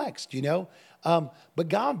perplexed, you know. But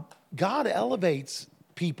God elevates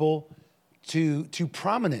people to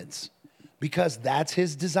prominence because that's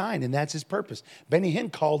his design and that's his purpose. Benny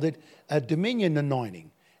Hinn called it a dominion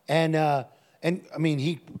anointing. And I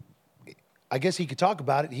mean, I guess he could talk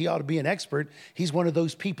about it. He ought to be an expert. He's one of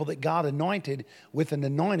those people that God anointed with an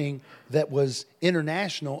anointing that was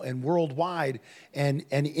international and worldwide and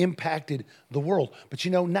impacted the world. But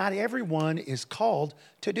you know, not everyone is called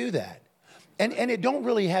to do that. And it don't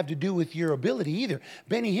really have to do with your ability either.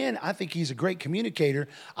 Benny Hinn, I think he's a great communicator.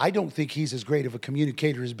 I don't think he's as great of a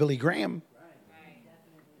communicator as Billy Graham.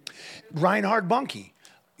 Reinhard Bonnke.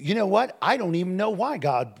 You know what? I don't even know why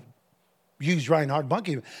God used Reinhard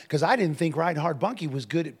Bonnke, because I didn't think Reinhard Bonnke was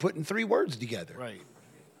good at putting three words together. Right.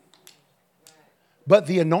 But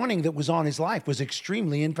the anointing that was on his life was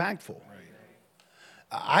extremely impactful.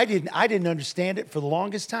 I didn't understand it for the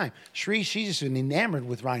longest time. She's just enamored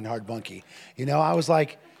with Reinhard Bonnke. You know, I was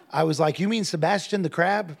like, you mean Sebastian the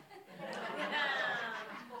Crab?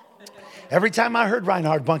 Every time I heard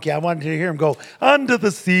Reinhard Bonnke, I wanted to hear him go, under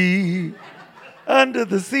the sea, under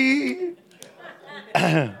the sea.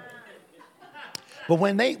 But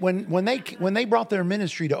when they brought their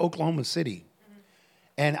ministry to Oklahoma City,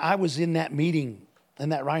 and I was in that meeting, in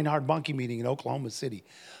that Reinhard Bonnke meeting in Oklahoma City,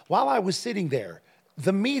 while I was sitting there,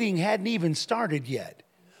 the meeting hadn't even started yet.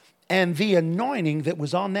 And the anointing that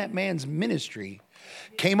was on that man's ministry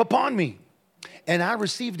came upon me. And I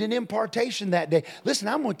received an impartation that day. Listen,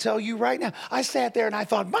 I'm going to tell you right now. I sat there and I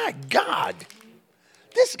thought, my God,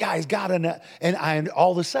 this guy's got and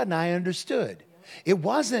all of a sudden I understood. It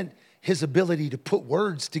wasn't his ability to put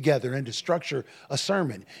words together and to structure a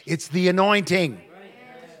sermon. It's the anointing.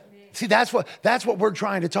 See, that's what we're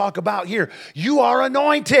trying to talk about here. You are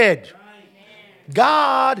anointed.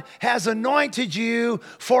 God has anointed you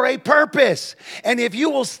for a purpose. And if you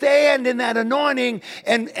will stand in that anointing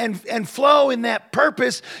and flow in that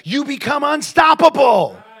purpose, you become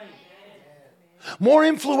unstoppable. More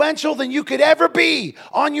influential than you could ever be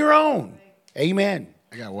on your own. Amen.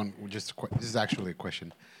 I got one. This is actually a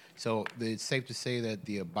question. So it's safe to say that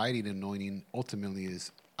the abiding anointing ultimately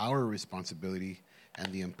is our responsibility,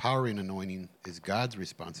 and the empowering anointing is God's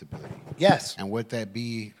responsibility. Yes. And what that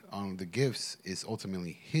be on the gifts is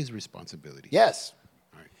ultimately his responsibility. Yes.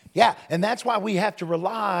 All right. Yeah, and that's why we have to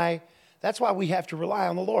rely. That's why we have to rely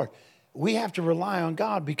on the Lord. We have to rely on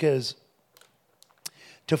God, because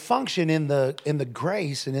to function in the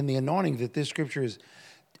grace and in the anointing that this scripture is,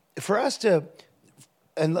 for us to,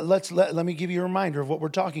 and let me give you a reminder of what we're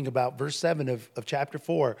talking about. Verse 7 of chapter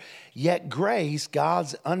 4. Yet grace,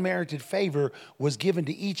 God's unmerited favor, was given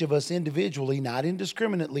to each of us individually, not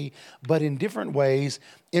indiscriminately, but in different ways,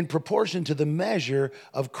 in proportion to the measure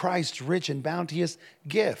of Christ's rich and bounteous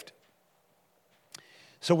gift.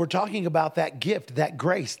 So we're talking about that gift, that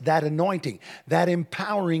grace, that anointing, that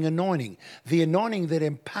empowering anointing, the anointing that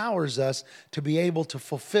empowers us to be able to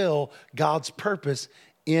fulfill God's purpose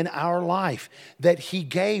in our life, that he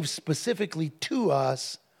gave specifically to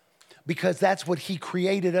us because that's what he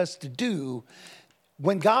created us to do.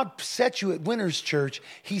 When God set you at Winners Church,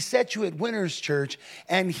 he set you at Winners Church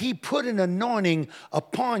and he put an anointing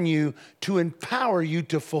upon you to empower you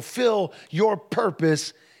to fulfill your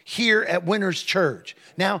purpose here at Winners Church.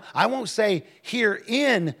 Now, I won't say here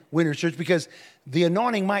in Winners Church, because the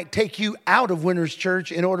anointing might take you out of Winners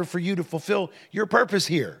Church in order for you to fulfill your purpose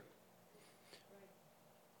here.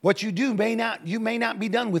 What you do may not be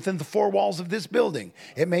done within the four walls of this building.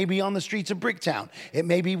 It may be on the streets of Bricktown. It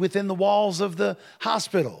may be within the walls of the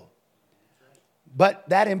hospital. But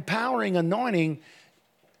that empowering anointing,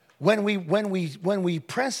 when we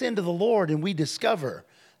press into the Lord and we discover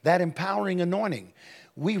that empowering anointing,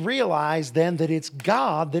 we realize then that it's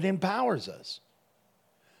God that empowers us.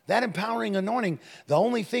 That empowering anointing, the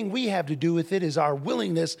only thing we have to do with it is our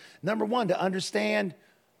willingness, number one, to understand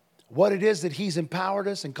what it is that he's empowered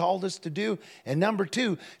us and called us to do. And number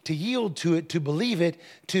two, to yield to it, to believe it,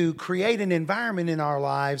 to create an environment in our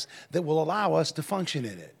lives that will allow us to function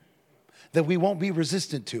in it, that we won't be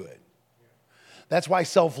resistant to it. That's why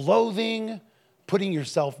self-loathing, putting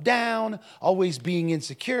yourself down, always being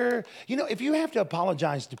insecure. You know, if you have to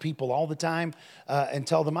apologize to people all the time and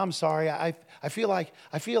tell them, I'm sorry, I feel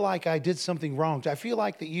like I did something wrong. I feel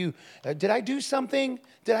like that you, did I do something?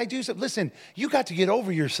 Listen, you got to get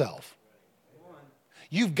over yourself.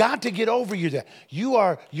 You've got to get over your.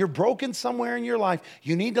 You're broken somewhere in your life.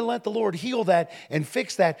 You need to let the Lord heal that and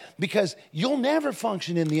fix that, because you'll never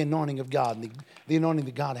function in the anointing of God and the anointing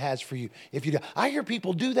that God has for you if you do. I hear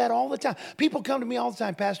people do that all the time. People come to me all the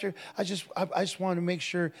time, Pastor. I just wanted to make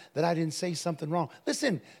sure that I didn't say something wrong.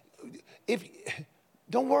 Listen,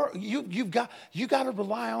 don't worry. You got to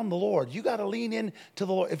rely on the Lord. You got to lean in to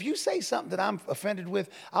the Lord. If you say something that I'm offended with,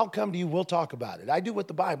 I'll come to you. We'll talk about it. I do what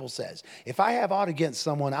the Bible says. If I have aught against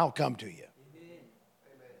someone, I'll come to you.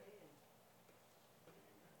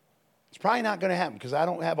 It's probably not going to happen because I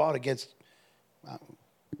don't have aught against. I'm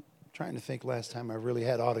trying to think last time I really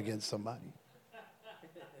had aught against somebody.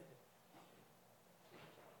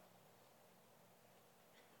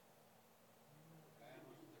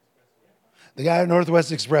 The guy at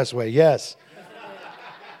Northwest Expressway, yes.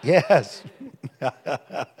 Yes.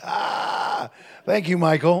 Thank you,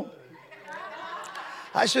 Michael.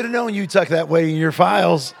 I should have known you tucked that way in your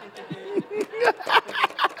files.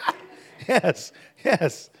 Yes.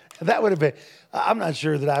 That would have been, I'm not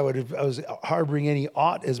sure that I was harboring any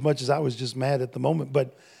aught as much as I was just mad at the moment.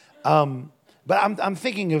 But I'm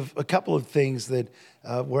thinking of a couple of things that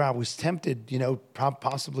where I was tempted,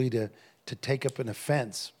 possibly to take up an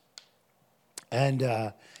offense. And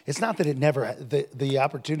it's not that the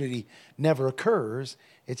opportunity never occurs.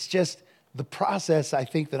 It's just the process I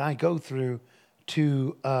think that I go through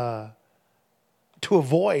to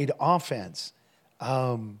avoid offense.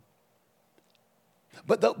 But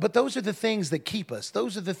those are the things that keep us.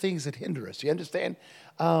 Those are the things that hinder us. You understand?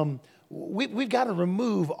 We've got to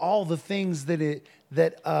remove all the things that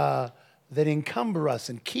encumber us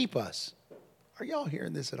and keep us. Are y'all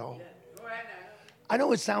hearing this at all? Go ahead now. I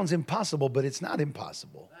know it sounds impossible, but it's not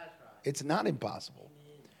impossible. That's right. It's not impossible.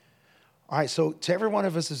 All right, so to every one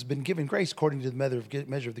of us has been given grace according to the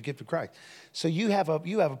measure of the gift of Christ. So you have a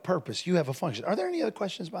purpose, you have a function. Are there any other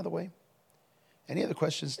questions, by the way? Any other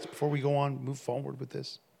questions before we go on, move forward with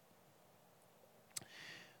this?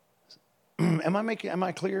 Am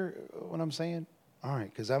I clear what I'm saying? All right,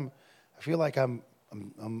 because I feel like I'm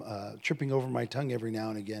tripping over my tongue every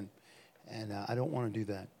now and again, and I don't want to do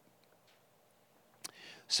that.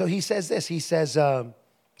 So he says this. He says,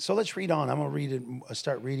 so let's read on. I'm going to read it.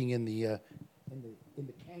 Start reading in the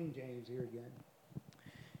King James here again.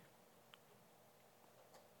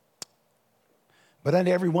 But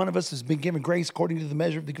unto every one of us has been given grace according to the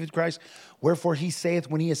measure of the gift of Christ. Wherefore he saith,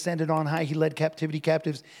 when he ascended on high, he led captivity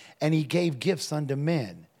captives, and he gave gifts unto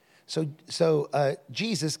men. So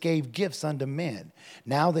Jesus gave gifts unto men.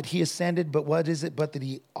 Now that he ascended, but what is it? But that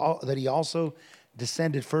he also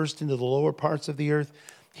descended first into the lower parts of the earth.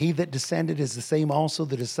 He that descended is the same also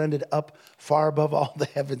that ascended up far above all the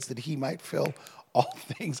heavens, that he might fill all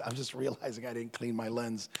things. I'm just realizing I didn't clean my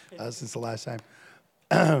lens since the last time.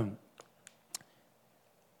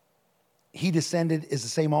 He descended is the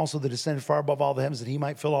same also that descended far above all the heavens, that he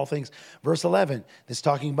might fill all things. Verse 11, that's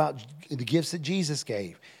talking about the gifts that Jesus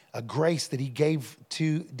gave, a grace that he gave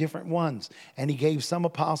to different ones. And he gave some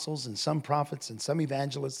apostles and some prophets and some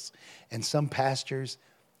evangelists and some pastors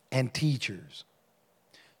and teachers.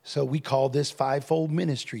 So we call this fivefold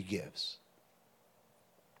ministry gifts.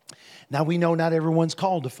 Now we know not everyone's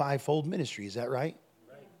called to fivefold ministry. Is that right?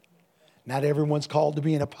 Right. Not everyone's called to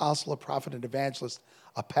be an apostle, a prophet, an evangelist,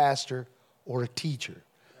 a pastor, or a teacher.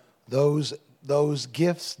 Those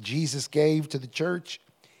gifts Jesus gave to the church,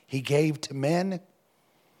 he gave to men,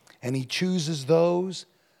 and he chooses those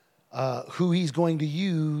who he's going to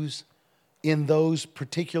use in those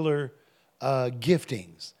particular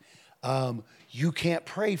giftings. You can't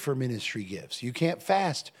pray for ministry gifts. You can't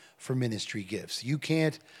fast for ministry gifts. You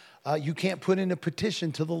can't put in a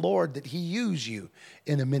petition to the Lord that he use you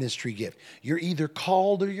in a ministry gift. You're either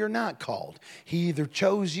called or you're not called. He either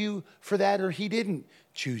chose you for that or he didn't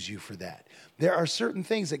choose you for that. There are certain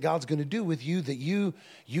things that God's going to do with you that you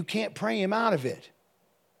can't pray him out of it.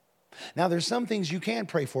 Now, there's some things you can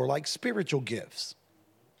pray for, like spiritual gifts,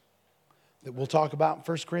 that we'll talk about in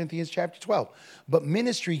 1 Corinthians chapter 12. But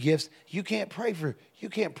ministry gifts, you can't pray for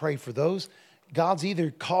those. God's either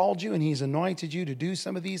called you and he's anointed you to do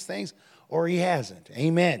some of these things, or he hasn't.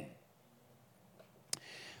 Amen.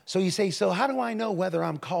 So you say, so how do I know whether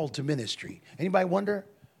I'm called to ministry? Anybody wonder?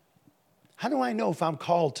 How do I know if I'm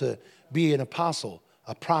called to be an apostle,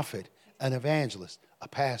 a prophet, an evangelist, a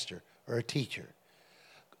pastor, or a teacher?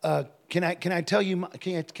 Can I tell you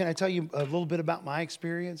a little bit about my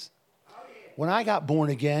experience? When I got born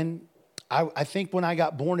again, I think when I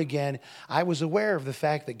got born again, I was aware of the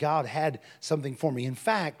fact that God had something for me. In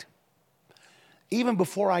fact, even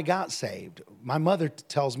before I got saved, my mother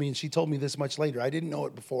tells me, and she told me this much later, I didn't know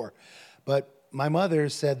it before, but my mother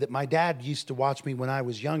said that my dad used to watch me when I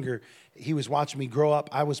was younger. He was watching me grow up.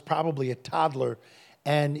 I was probably a toddler,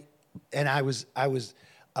 and to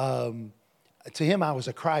him, I was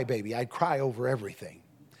a crybaby. I'd cry over everything.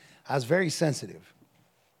 I was very sensitive.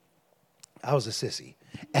 I was a sissy.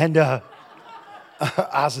 And I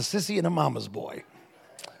was a sissy and a mama's boy.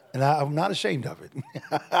 And I'm not ashamed of it.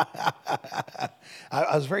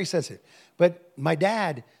 I was very sensitive. But my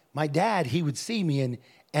dad, he would see me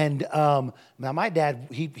now my dad,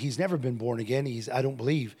 he's never been born again. I don't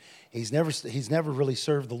believe he's never really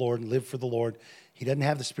served the Lord and lived for the Lord. He doesn't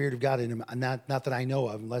have the Spirit of God in him, not that I know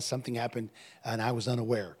of, unless something happened and I was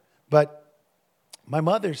unaware. But my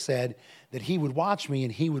mother said that he would watch me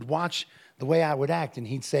and he would watch the way I would act, and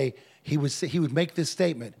he would make this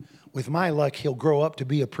statement: with my luck, he'll grow up to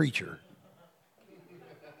be a preacher.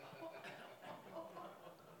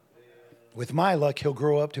 With my luck, he'll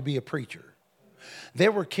grow up to be a preacher.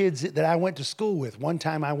 There were kids that I went to school with. One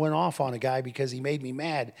time I went off on a guy because he made me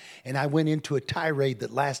mad, and I went into a tirade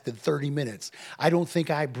that lasted 30 minutes. I don't think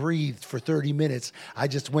I breathed for 30 minutes. I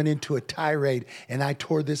just went into a tirade, and I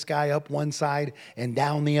tore this guy up one side and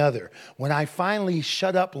down the other. When I finally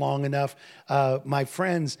shut up long enough, one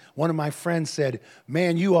of my friends said,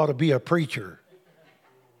 "Man, you ought to be a preacher."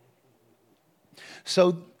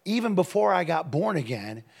 So even before I got born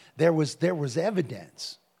again, there was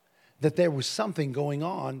evidence that there was something going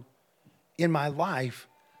on in my life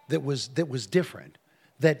that was different,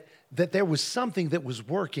 that there was something that was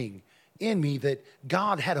working in me, that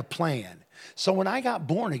God had a plan. So when I got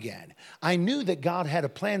born again, I knew that God had a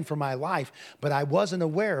plan for my life, but I wasn't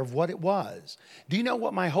aware of what it was. Do you know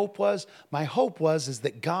what my hope was? My hope was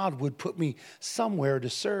that God would put me somewhere to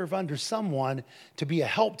serve under someone, to be a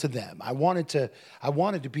help to them. I wanted to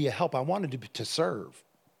be a help. I wanted to serve.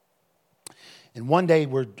 And one day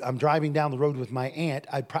I'm driving down the road with my aunt.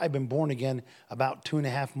 I'd probably been born again about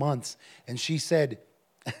 2.5 months. And she said,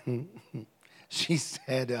 what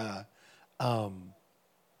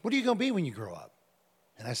are you going to be when you grow up?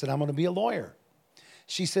 And I said, I'm going to be a lawyer.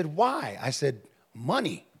 She said, why? I said,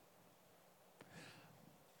 money.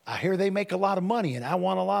 I hear they make a lot of money, and I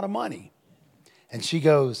want a lot of money. And she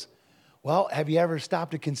goes, well, have you ever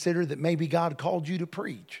stopped to consider that maybe God called you to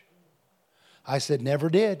preach? I said, never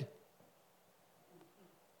did.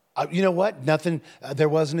 You know what? Nothing. There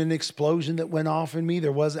wasn't an explosion that went off in me.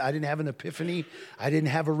 I didn't have an epiphany. I didn't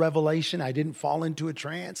have a revelation. I didn't fall into a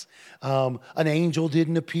trance. An angel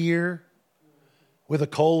didn't appear with a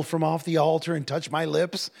coal from off the altar and touch my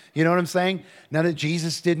lips. You know what I'm saying? None of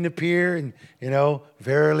Jesus didn't appear and,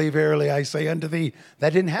 verily, verily, I say unto thee.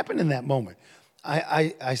 That didn't happen in that moment.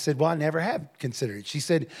 I said, well, I never have considered it. She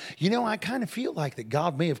said, I kind of feel like that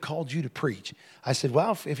God may have called you to preach. I said,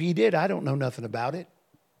 well, if he did, I don't know nothing about it.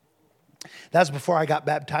 That's before I got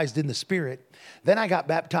baptized in the Spirit. Then I got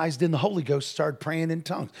baptized in the Holy Ghost, started praying in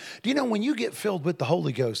tongues. Do you know when you get filled with the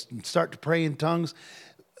Holy Ghost and start to pray in tongues,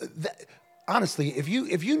 honestly, if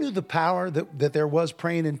you knew the power that there was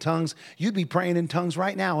praying in tongues, you'd be praying in tongues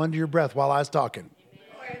right now under your breath while I was talking. Boy,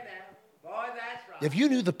 that's right. If you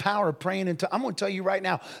knew the power of praying in tongues, I'm going to tell you right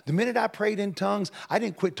now, the minute I prayed in tongues, I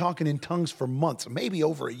didn't quit talking in tongues for months, maybe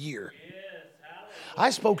over a year.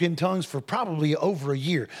 I spoke in tongues for probably over a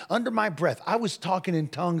year. Under my breath, I was talking in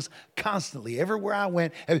tongues constantly. Everywhere I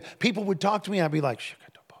went, people would talk to me, and I'd be like,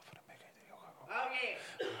 Oh,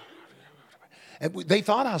 yeah. and they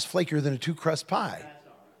thought I was flakier than a two-crust pie.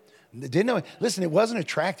 Didn't know. Listen, it wasn't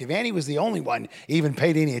attractive. Annie was the only one even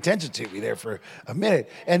paid any attention to me there for a minute.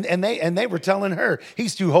 And they were telling her,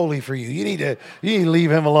 he's too holy for you. You need to leave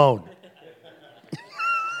him alone.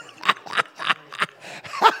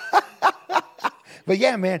 But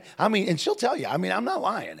yeah, man, and she'll tell you, I'm not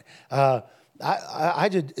lying. I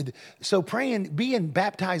did. So being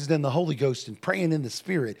baptized in the Holy Ghost and praying in the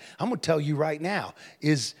Spirit, I'm going to tell you right now,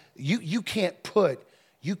 is you can't put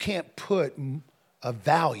a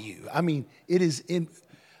value. It is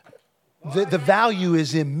the value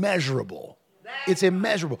is immeasurable. It's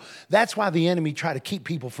immeasurable. That's why the enemy try to keep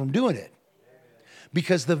people from doing it.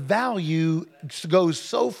 Because the value goes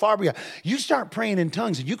so far beyond. You start praying in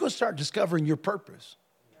tongues and you go start discovering your purpose.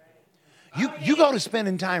 You go to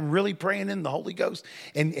spending time really praying in the Holy Ghost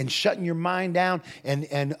and shutting your mind down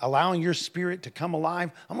and allowing your spirit to come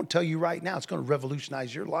alive. I'm going to tell you right now, it's going to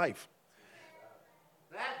revolutionize your life.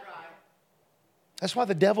 That's right. That's why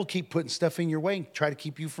the devil keep putting stuff in your way and try to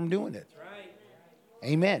keep you from doing it. Right.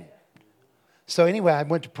 Amen. So anyway, I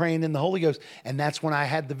went to praying in the Holy Ghost, and that's when I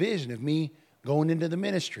had the vision of me going into the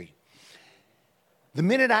ministry. The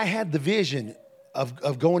minute I had the vision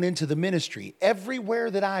of going into the ministry,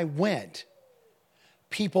 everywhere that I went,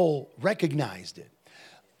 people recognized it.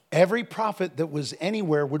 Every prophet that was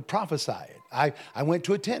anywhere would prophesy it. I went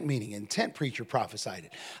to a tent meeting and tent preacher prophesied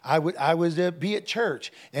it. I would be at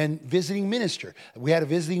church and visiting minister. We had a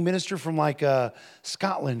visiting minister from like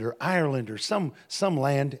Scotland or Ireland or some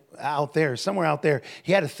land out there, somewhere out there.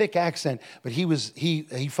 He had a thick accent, but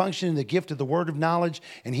he functioned in the gift of the word of knowledge,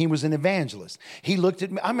 and he was an evangelist. He looked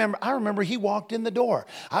at me. I remember he walked in the door.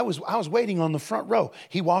 I was waiting on the front row.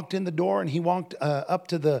 He walked in the door and he walked up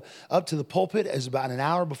to the pulpit as about an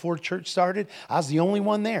hour before church started. I was the only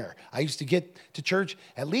one there. I used to get to church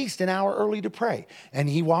at least an hour early to pray. And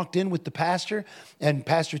he walked in with the pastor, and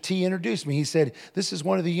Pastor T introduced me. He said, "This is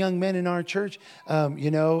one of the young men in our church,"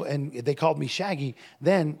 and they called me Shaggy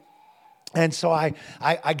then. And so I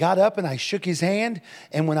got up and I shook his hand.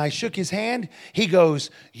 And when I shook his hand, he goes,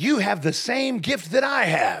 "You have the same gift that I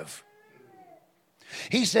have."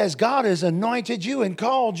 He says, "God has anointed you and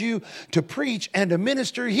called you to preach and to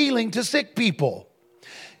minister healing to sick people."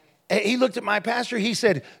 He looked at my pastor. He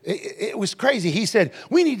said, it was crazy. He said,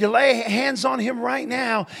 "We need to lay hands on him right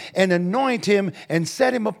now and anoint him and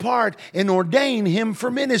set him apart and ordain him for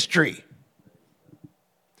ministry."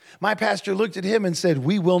 My pastor looked at him and said,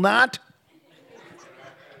 "We will not."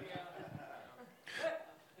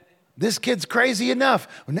 This kid's crazy enough.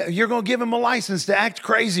 You're going to give him a license to act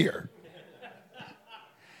crazier.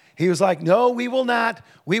 He was like, "No, we will not.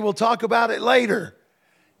 We will talk about it later."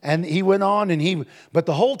 And he went on, but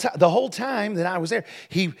the whole time that I was there,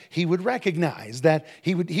 he would recognize that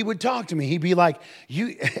he would talk to me. He'd be like,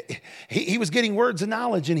 he was getting words of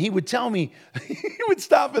knowledge, and he would tell me, he would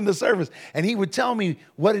stop in the service, and he would tell me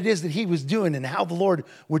what it is that he was doing and how the Lord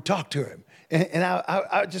would talk to him. And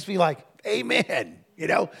I would just be like, "Amen,"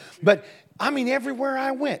 But I mean, everywhere I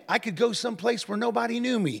went, I could go someplace where nobody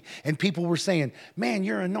knew me, and people were saying, "Man,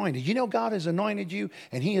 you're anointed. You know God has anointed you,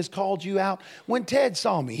 and he has called you out." When Ted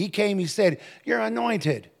saw me, he came, he said, "You're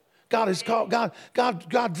anointed. God has called,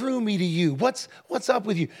 God drew me to you. What's up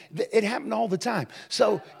with you?" It happened all the time.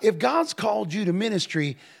 So if God's called you to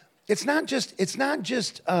ministry, it's not just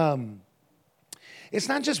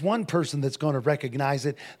one person that's going to recognize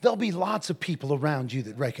it. There'll be lots of people around you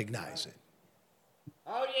that recognize it.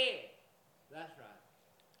 Oh, yeah. That's right.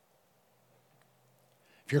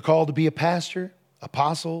 If you're called to be a pastor,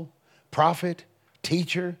 apostle, prophet,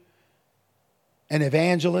 teacher, an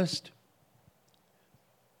evangelist,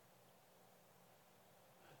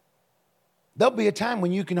 there'll be a time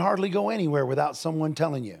when you can hardly go anywhere without someone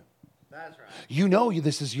telling you. That's right. You know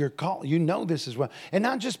this is your call. You know this is what. And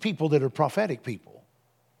not just people that are prophetic people.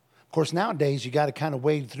 Of course, nowadays you got to kind of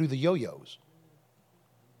wade through the yo-yos.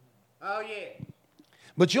 Oh, yeah.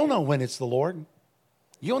 But you'll know when it's the Lord.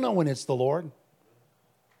 You'll know when it's the Lord.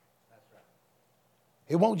 That's right.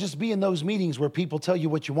 It won't just be in those meetings where people tell you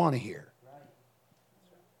what you want to hear. Right.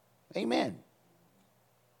 That's right. Amen.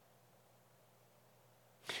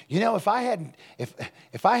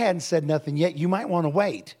 If I hadn't said nothing yet, you might want to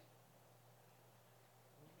wait.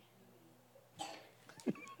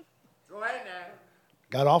 Go ahead now.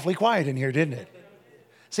 Got awfully quiet in here, didn't it?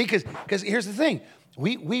 See, because here's the thing.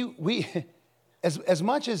 We as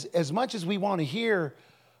much as we want to hear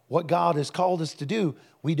what God has called us to do,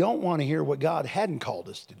 we don't want to hear what God hadn't called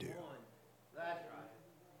us to do. That's right.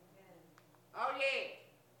 Oh, yeah.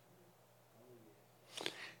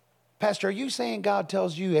 Pastor, are you saying God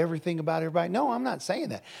tells you everything about everybody? No, I'm not saying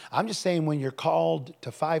that. I'm just saying when you're called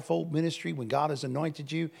to fivefold ministry, when God has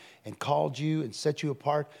anointed you and called you and set you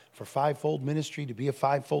apart for fivefold ministry, to be a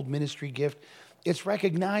fivefold ministry gift, it's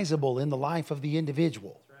recognizable in the life of the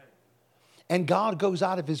individual. And God goes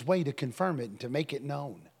out of his way to confirm it and to make it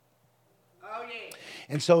known. Oh, yeah.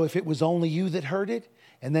 And so if it was only you that heard it,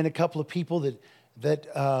 and then a couple of people that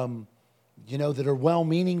are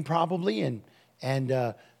well-meaning probably,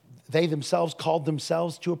 and they themselves called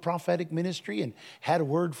themselves to a prophetic ministry and had a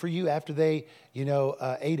word for you after they,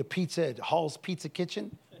 ate a pizza at Hall's Pizza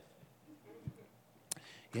Kitchen.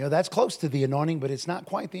 That's close to the anointing, but it's not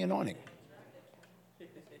quite the anointing.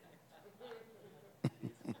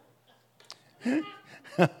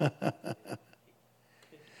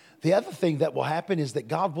 The other thing that will happen is that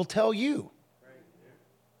God will tell you.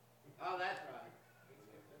 Oh, that's right.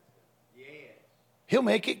 Yes. He'll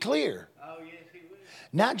make it clear. Oh, yes, he will.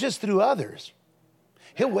 Not just through others.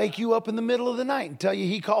 He'll wake you up in the middle of the night and tell you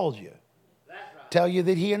he called you. That's right. Tell you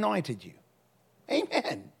that he anointed you.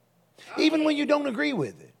 Amen. Even when you don't agree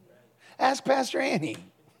with it. Ask Pastor Annie.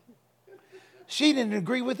 She didn't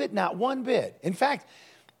agree with it, not one bit. In fact,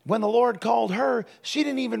 when the Lord called her, she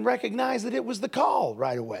didn't even recognize that it was the call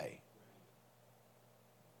right away.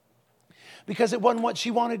 Because it wasn't what she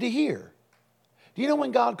wanted to hear. Do you know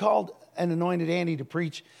when God called and anointed Andy to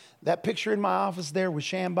preach, that picture in my office there with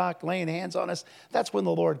Shambach laying hands on us, that's when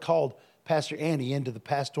the Lord called Pastor Andy into the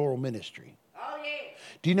pastoral ministry. Oh, yeah.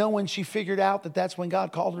 Do you know when she figured out that that's when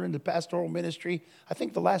God called her into pastoral ministry? I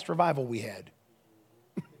think the last revival we had.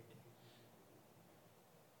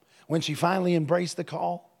 When she finally embraced the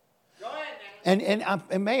call. Go ahead now. And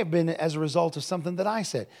it may have been as a result of something that I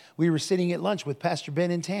said. We were sitting at lunch with Pastor Ben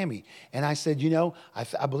and Tammy. And I said, you know,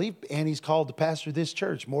 I believe Annie's called to pastor this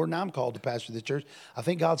church more than I'm called to pastor this church. I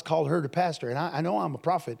think God's called her to pastor. And I know I'm a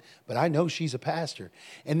prophet, but I know she's a pastor.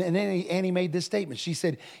 And then Annie made this statement. She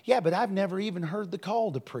said, yeah, but I've never even heard the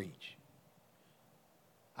call to preach.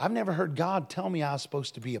 I've never heard God tell me I was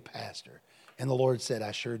supposed to be a pastor. And the Lord said,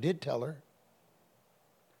 I sure did tell her.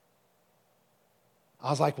 I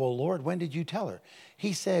was like, well, Lord, when did you tell her?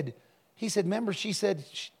 He said, remember, she said,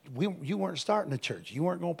 you weren't starting a church. You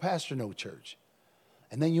weren't going to pastor no church.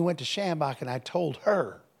 And then you went to Shambach, and I told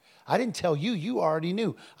her. I didn't tell you. You already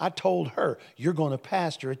knew. I told her, you're going to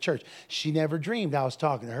pastor a church. She never dreamed I was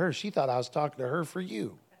talking to her. She thought I was talking to her for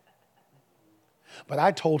you. But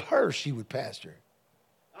I told her she would pastor.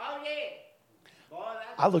 Oh, yeah. Boy,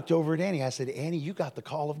 that's I looked over at Annie. I said, Annie, you got the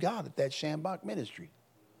call of God at that Shambach ministry.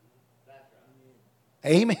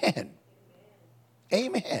 Amen.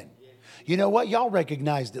 Amen. You know what? Y'all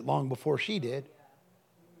recognized it long before she did.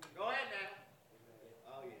 Go ahead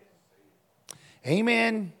now. Oh, yeah.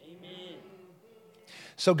 Amen.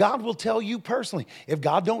 So God will tell you personally. If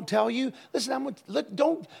God don't tell you, listen,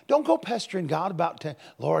 don't go pestering God about,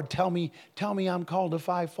 Lord, tell me I'm called to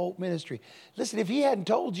fivefold ministry. Listen, if he hadn't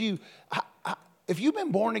told you, if you've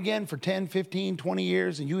been born again for 10, 15, 20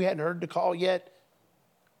 years and you hadn't heard the call yet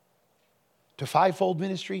to fivefold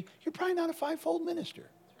ministry, you're probably not a fivefold minister.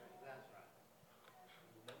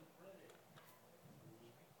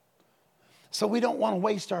 So we don't want to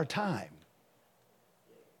waste our time.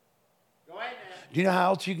 Go ahead now. Do you know how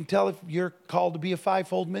else you can tell if you're called to be a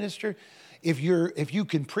fivefold minister? If you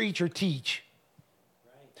can preach or teach.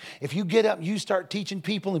 If you get up and you start teaching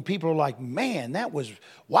people and people are like, man, that was,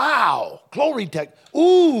 wow, glory to,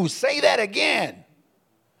 ooh, say that again.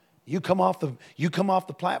 You come off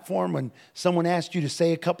the platform when someone asked you to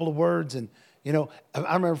say a couple of words, and you know, I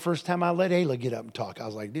remember the first time I let Ayla get up and talk. I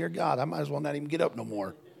was like, dear God, I might as well not even get up no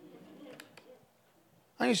more.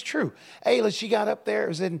 I mean, it's true. Ayla, she got up there.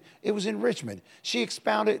 It was in Richmond. She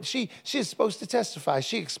expounded. She is supposed to testify.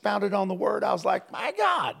 She expounded on the word. I was like, my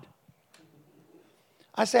God.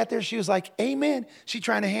 I sat there. She was like, amen. She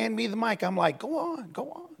trying to hand me the mic. I'm like, go on,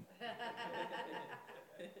 go on.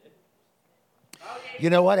 You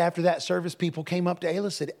know what? After that service, people came up to Ayla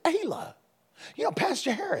and said, Ayla, you know,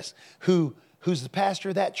 Pastor Harris, who's the pastor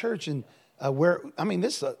of that church, and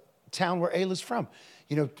this is a town where Ayla's from.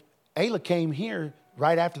 You know, Ayla came here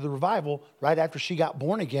right after the revival, right after she got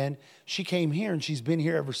born again. She came here, and she's been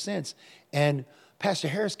here ever since. And Pastor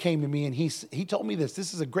Harris came to me, and he told me this.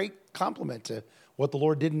 This is a great compliment to what the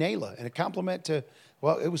Lord did in Ayla, and a compliment to,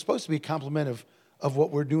 well, it was supposed to be a compliment of what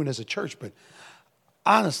we're doing as a church, but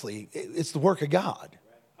honestly, it's the work of God.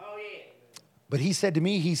 Oh, yeah. But he said to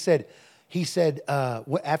me, he said,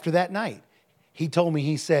 after that night, he told me,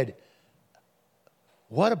 he said,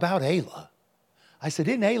 what about Ayla? I said,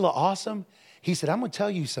 isn't Ayla awesome? He said, I'm going to tell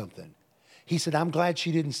you something. He said, I'm glad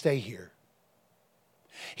she didn't stay here.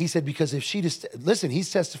 He said, because if she'd listen,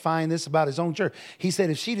 he's testifying this about his own church. He said,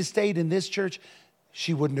 if she'd have stayed in this church,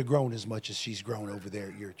 she wouldn't have grown as much as she's grown over there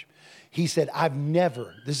at your church. He said,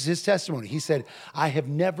 this is his testimony. He said, I have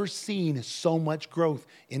never seen so much growth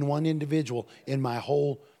in one individual in my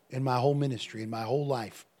whole ministry, in my whole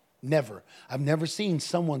life. Never. I've never seen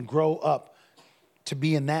someone grow up to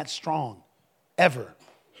being that strong, ever,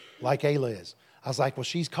 like Ayla is. I was like, well,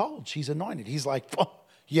 she's called. She's anointed. He's like, oh,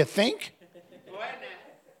 you think? Go ahead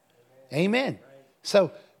now. Amen.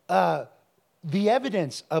 So the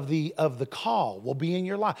evidence of the call will be in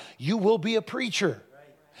your life. You will be a preacher.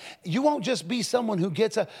 You won't just be someone who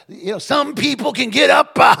gets some people can get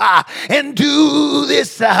up and do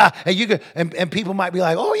this. And people might be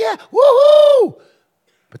like, oh yeah, woohoo.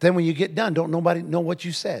 But then when you get done, don't nobody know what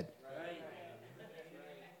you said.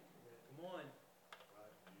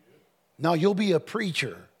 No, you'll be a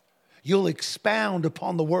preacher. You'll expound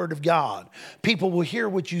upon the word of God. People will hear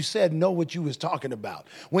what you said, know what you was talking about.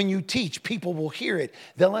 When you teach, people will hear it.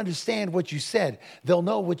 They'll understand what you said. They'll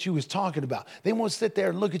know what you was talking about. They won't sit there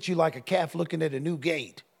and look at you like a calf looking at a new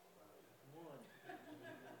gate.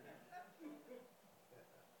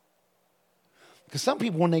 Because some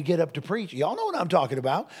people, when they get up to preach, y'all know what I'm talking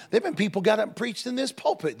about. There've been people got up and preached in this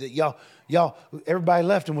pulpit that y'all, everybody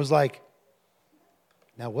left and was like,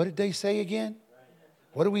 now what did they say again?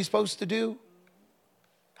 What are we supposed to do?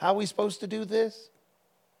 How are we supposed to do this?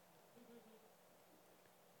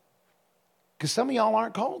 Because some of y'all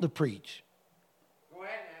aren't called to preach. Go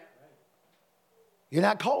ahead now. You're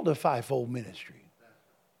not called to a fivefold ministry.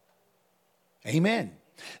 Amen.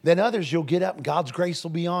 Then others, you'll get up and God's grace will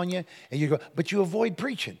be on you, and you go, but you avoid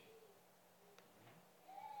preaching.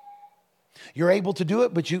 You're able to do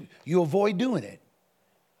it, but you avoid doing it.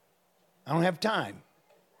 I don't have time.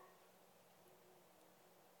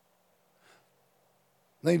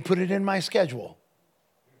 Let me put it in my schedule.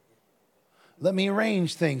 Let me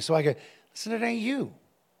arrange things so I can. Listen, it ain't you.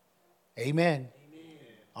 Amen.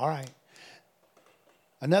 All right.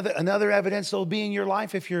 Another evidence that will be in your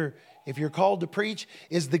life if you're called to preach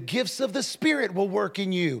is the gifts of the Spirit will work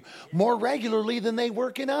in you more regularly than they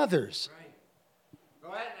work in others. Go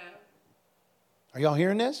ahead now. Are y'all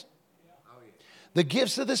hearing this? Oh, yeah. The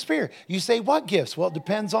gifts of the Spirit. You say, what gifts? Well, it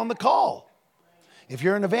depends on the call. If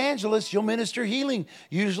you're an evangelist, you'll minister healing,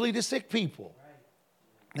 usually to sick people.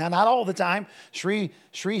 Now, not all the time. Shri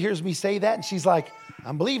hears me say that, and she's like,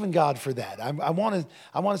 I'm believing God for that. I want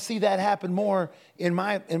to see that happen more in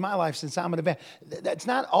my life since I'm an evangelist. That's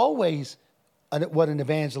not always what an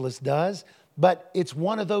evangelist does, but it's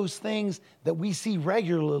one of those things that we see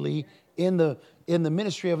regularly in the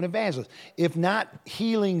ministry of an evangelist. If not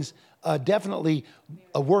healings, definitely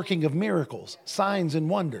a working of miracles, signs and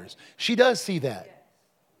wonders. She does see that.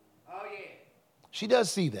 Oh, yeah. She does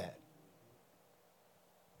see that.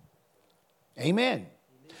 Amen.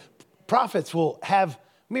 Prophets will have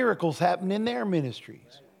miracles happen in their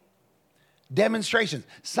ministries. Demonstrations,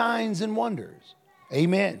 signs and wonders.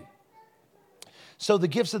 Amen. So the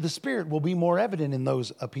gifts of the Spirit will be more evident in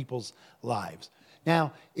those people's lives.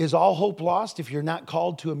 Now, is all hope lost if you're not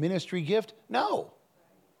called to a ministry gift? No.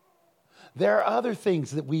 There are other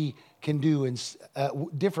things that we can do in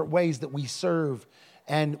different ways that we serve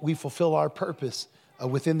and we fulfill our purpose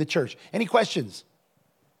within the church. Any questions?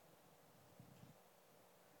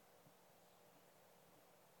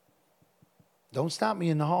 Don't stop me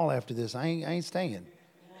in the hall after this. I ain't staying.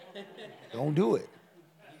 Don't do it.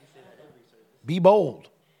 Be bold.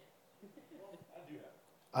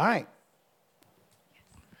 All right.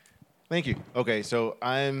 Thank you. Okay, so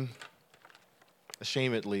I'm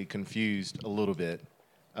ashamedly confused a little bit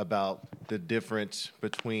about the difference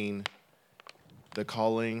between the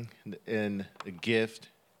calling and the gift,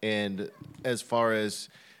 and as far as,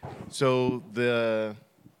 so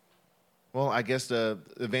I guess the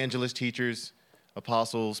evangelist, teachers,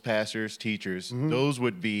 apostles, pastors, teachers, those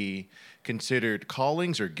would be considered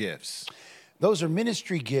callings or gifts? Those are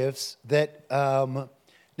ministry gifts that,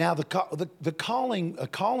 now the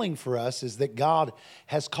calling for us is that God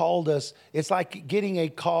has called us. It's like getting a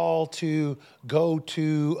call to go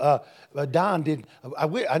to, Don did,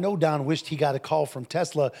 I know Don wished he got a call from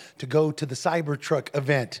Tesla to go to the Cybertruck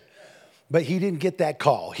event, but he didn't get that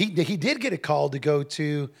call. He did get a call to go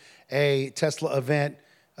to a Tesla event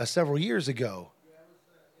several years ago.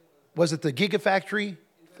 Was it the Gigafactory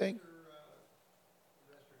thing?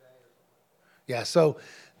 Yeah, so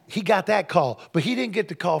he got that call, but he didn't get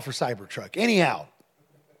the call for Cybertruck. Anyhow,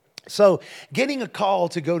 so getting a call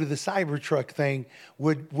to go to the Cybertruck thing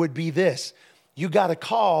would be this. You got a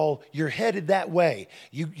call, you're headed that way.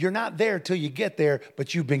 You're not there till you get there,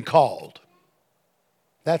 but you've been called.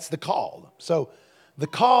 That's the call. So the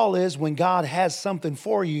call is when God has something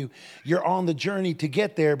for you, you're on the journey to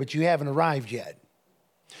get there, but you haven't arrived yet.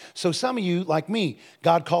 So some of you, like me,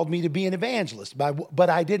 God called me to be an evangelist, but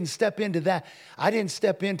I didn't step into that. I didn't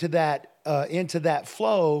step into that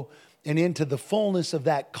flow and into the fullness of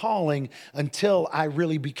that calling until I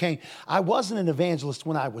really became. I wasn't an evangelist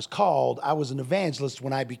when I was called. I was an evangelist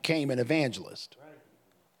when I became an evangelist.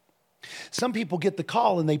 Some people get the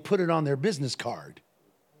call and they put it on their business card.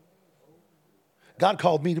 God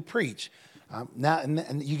called me to preach.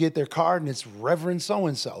 And you get their card and it's Reverend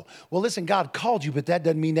so-and-so. Well, listen, God called you, but that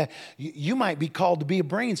doesn't mean that you might be called to be a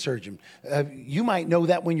brain surgeon. You might know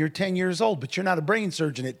that when you're 10 years old, but you're not a brain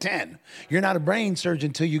surgeon at 10. You're not a brain surgeon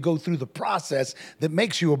until you go through the process that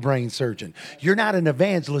makes you a brain surgeon. You're not an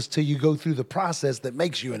evangelist till you go through the process that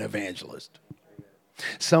makes you an evangelist.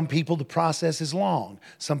 Some people, the process is long.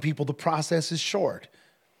 Some people, the process is short.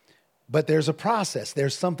 But there's a process.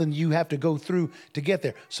 There's something you have to go through to get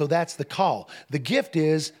there. So that's the call. The gift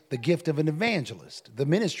is the gift of an evangelist, the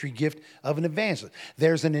ministry gift of an evangelist.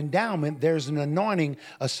 There's an endowment, there's an anointing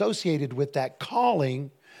associated with that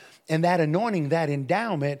calling, and that anointing, that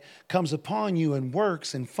endowment comes upon you and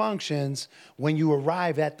works and functions when you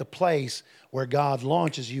arrive at the place where God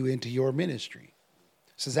launches you into your ministry.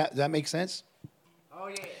 So does that make sense? Oh,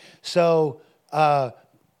 yeah. So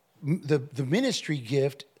the ministry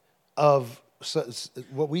gift of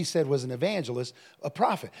what we said was an evangelist, a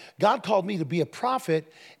prophet. God called me to be a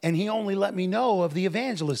prophet, and he only let me know of the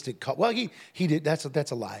evangelistic call. Well, he did. That's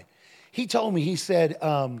a lie. He told me, he said,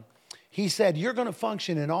 you're going to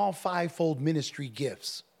function in all fivefold ministry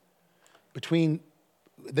gifts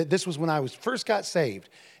this was when I first got saved.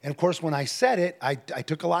 And of course, when I said it, I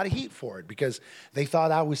took a lot of heat for it because they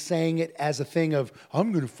thought I was saying it as a thing of,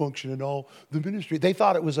 I'm going to function in all the ministry. They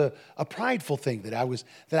thought it was a prideful thing that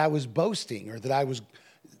I was boasting, or that I was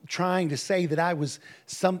trying to say that I was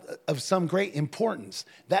of some great importance.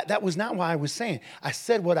 That was not what I was saying. I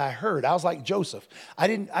said what I heard. I was like Joseph. I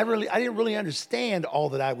didn't really understand all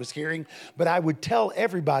that I was hearing, but I would tell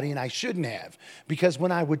everybody, and I shouldn't have, because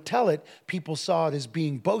when I would tell it, people saw it as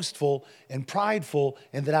being boastful and prideful,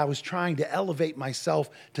 and that I was trying to elevate myself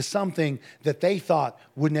to something that they thought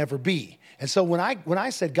would never be. And so when I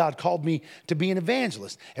said God called me to be an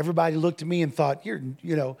evangelist, everybody looked at me and thought,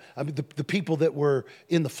 the people that were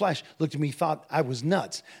in the flesh looked at me, thought I was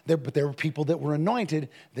nuts. But there were people that were anointed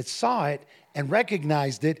that saw it and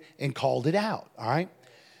recognized it and called it out. All right.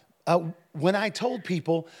 When I told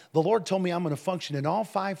people, the Lord told me I'm going to function in all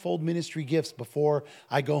fivefold ministry gifts before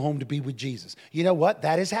I go home to be with Jesus. You know what?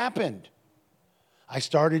 That has happened. I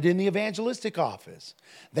started in the evangelistic office.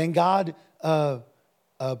 Then God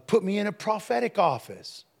put me in a prophetic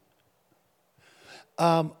office.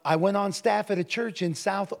 I went on staff at a church in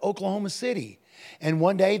South Oklahoma City. And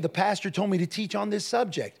one day the pastor told me to teach on this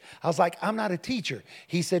subject. I was like, I'm not a teacher.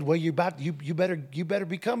 He said, well, you better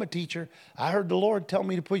become a teacher. I heard the Lord tell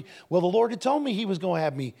me to put. Well, the Lord had told me he was going to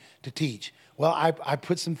have me to teach. Well, I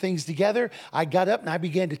put some things together. I got up and I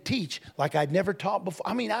began to teach like I'd never taught before.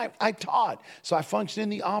 I mean, I taught. So I functioned in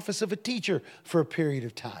the office of a teacher for a period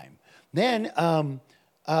of time. Then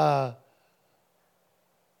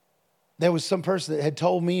there was some person that had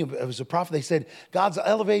told me, it was a prophet, they said, God's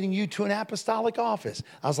elevating you to an apostolic office.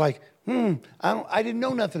 I was like, I didn't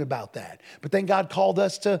know nothing about that. But then God called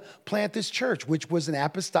us to plant this church, which was an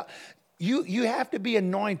apostolic. You have to be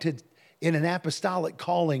anointed in an apostolic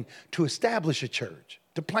calling to establish a church,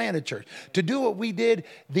 to plant a church. To do what we did,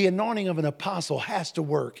 the anointing of an apostle has to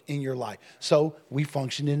work in your life. So we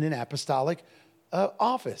functioned in an apostolic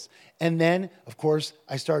office. And then, of course,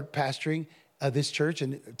 I started pastoring this church.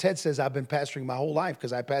 And Ted says I've been pastoring my whole life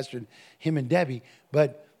because I pastored him and Debbie.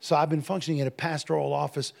 But so I've been functioning in a pastoral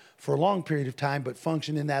office for a long period of time, but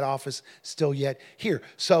function in that office still yet here.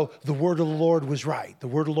 So the word of the Lord was right. The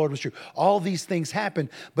word of the Lord was true. All these things happen.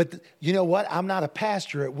 But you know what? I'm not a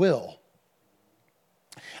pastor at will.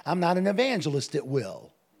 I'm not an evangelist at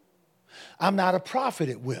will. I'm not a prophet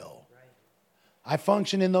at will. I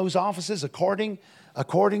function in those offices according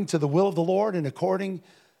to the will of the Lord and according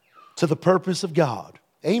to the purpose of God.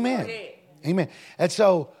 Amen. Amen. And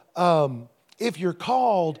so if you're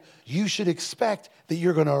called, you should expect that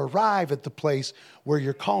you're going to arrive at the place where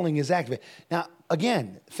your calling is activated. Now,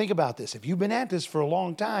 again, think about this. If you've been at this for a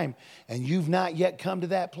long time and you've not yet come to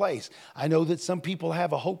that place, I know that some people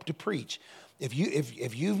have a hope to preach. If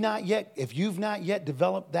you've not yet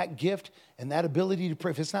developed that gift and that ability to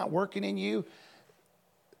pray, if it's not working in you,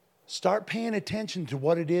 start paying attention to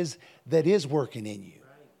what it is that is working in you.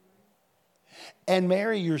 And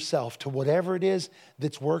marry yourself to whatever it is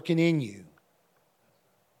that's working in you.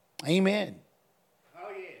 Amen.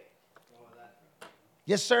 Oh, yeah.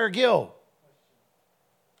 Yes, sir, Gil.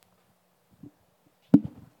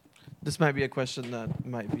 This might be a question that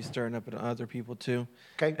might be stirring up in other people too.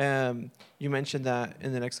 Okay. You mentioned that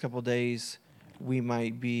in the next couple of days, we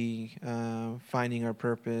might be finding our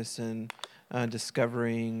purpose and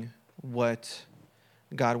discovering what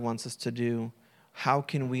God wants us to do. How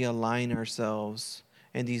can we align ourselves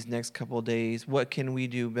in these next couple of days? What can we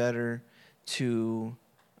do better to,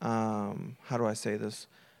 how do I say this?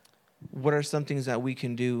 What are some things that we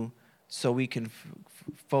can do so we can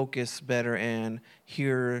focus better and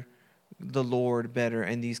hear the Lord better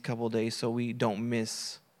in these couple of days so we don't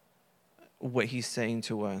miss what he's saying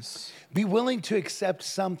to us? Be willing to accept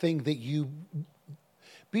something that you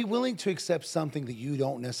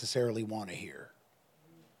don't necessarily want to hear.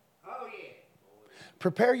 Oh, yeah.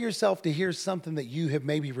 Prepare yourself to hear something that you have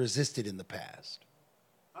maybe resisted in the past.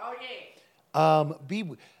 Oh, yeah.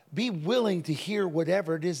 Be willing to hear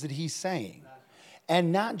whatever it is that he's saying,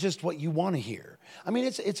 and not just what you want to hear. I mean,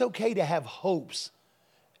 it's okay to have hopes,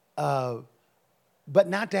 but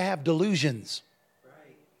not to have delusions.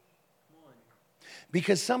 Right. Come on.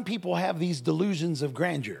 Because some people have these delusions of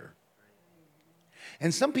grandeur.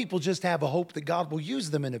 And some people just have a hope that God will use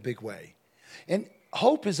them in a big way. And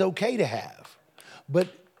hope is okay to have.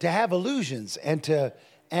 But to have illusions and to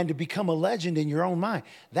and to become a legend in your own mind.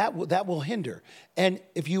 That will hinder. And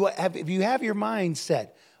if you have your mind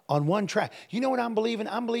set on one track, you know what I'm believing?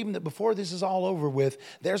 I'm believing that before this is all over with,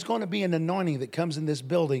 there's going to be an anointing that comes in this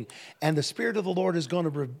building, and the Spirit of the Lord is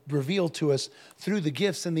going to reveal to us through the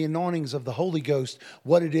gifts and the anointings of the Holy Ghost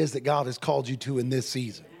what it is that God has called you to in this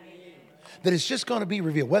season. That it's just going to be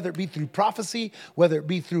revealed, whether it be through prophecy, whether it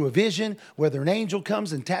be through a vision, whether an angel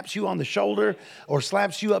comes and taps you on the shoulder or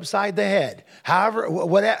slaps you upside the head.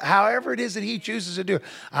 However it is that he chooses to do.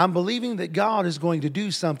 I'm believing that God is going to do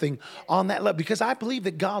something on that level, because I believe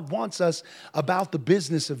that God wants us about the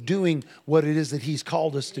business of doing what it is that he's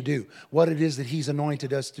called us to do, what it is that he's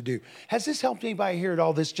anointed us to do. Has this helped anybody here at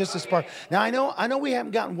all? This just as far. Now, I know we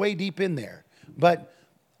haven't gotten way deep in there, but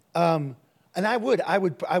and I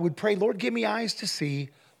would pray, Lord, give me eyes to see.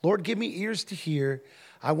 Lord, give me ears to hear.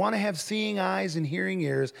 I want to have seeing eyes and hearing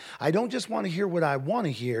ears. I don't just want to hear what I want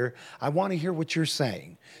to hear. I want to hear what you're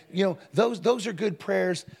saying. You know, those are good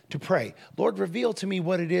prayers to pray. Lord, reveal to me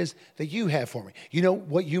what it is that you have for me. You know,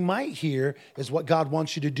 what you might hear is what God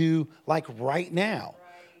wants you to do, like right now.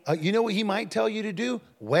 You know what he might tell you to do?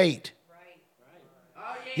 Wait.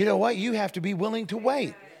 You know what? You have to be willing to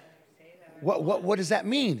wait. What does that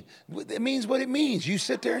mean? It means what it means. You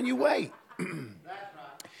sit there and you wait.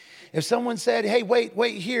 If someone said, hey,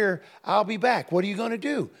 wait here, I'll be back. What are you going to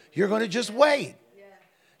do? You're going to just wait.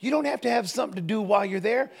 You don't have to have something to do while you're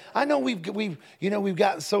there. I know we've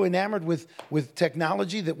gotten so enamored with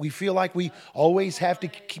technology that we feel like we always have to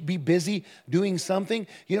be busy doing something.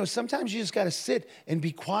 You know, sometimes you just got to sit and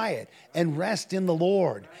be quiet and rest in the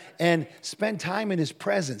Lord and spend time in his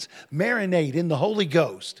presence. Marinate in the Holy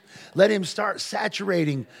Ghost. Let him start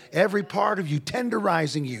saturating every part of you,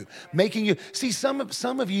 tenderizing you, making you. See, some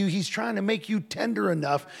of you, he's trying to make you tender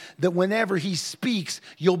enough that whenever he speaks,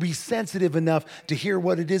 you'll be sensitive enough to hear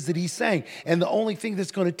what it is that he's saying. And the only thing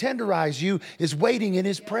that's going to tenderize you is waiting in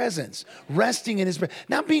his presence, resting in his presence,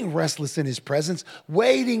 not being restless in his presence,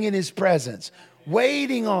 waiting in his presence,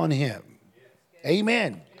 waiting on him.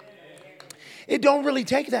 Amen. It don't really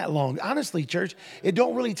take that long. Honestly, church, it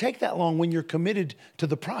don't really take that long when you're committed to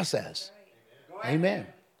the process. Amen.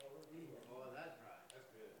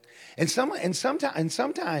 And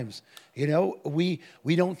sometimes, you know, we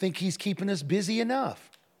don't think he's keeping us busy enough.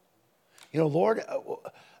 You know, Lord,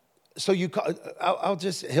 so you call, I'll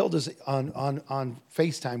just, Hilda's on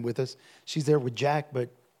FaceTime with us. She's there with Jack, but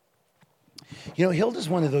you know, Hilda's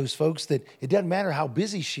one of those folks that it doesn't matter how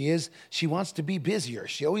busy she is, she wants to be busier.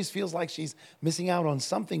 She always feels like she's missing out on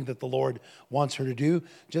something that the Lord wants her to do,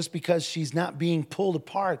 just because she's not being pulled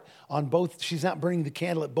apart on both. She's not burning the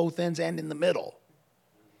candle at both ends and in the middle.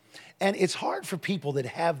 And it's hard for people that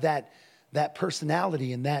have that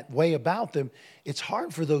personality and that way about them. It's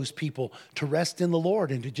hard for those people to rest in the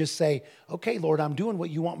Lord and to just say, okay, Lord, I'm doing what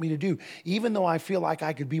you want me to do. Even though I feel like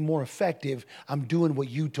I could be more effective, I'm doing what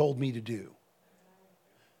you told me to do.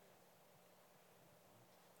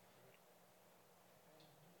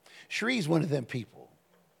 Shree's one of them people.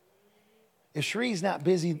 If Shree's not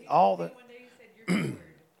busy all the...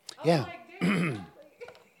 yeah.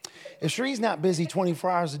 If Shree's not busy 24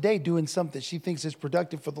 hours a day doing something that she thinks is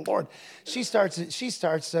productive for the Lord, she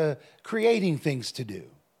starts creating things to do.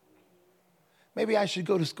 Maybe I should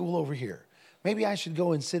go to school over here. Maybe I should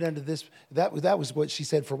go and sit under this. That was what she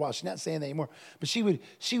said for a while. She's not saying that anymore. But she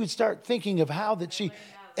would start thinking of how that she,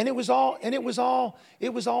 and it was all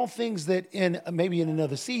things that maybe in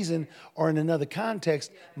another season or in another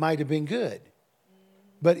context might have been good.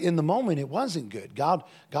 But in the moment, it wasn't good. God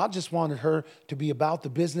just wanted her to be about the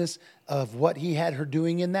business of what he had her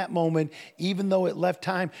doing in that moment, even though it left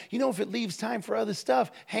time. You know, if it leaves time for other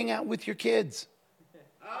stuff, hang out with your kids.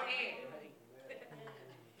 Oh, yeah.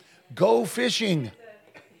 Go fishing.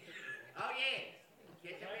 Oh, yeah.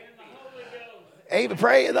 Get the Holy Ghost. Amen.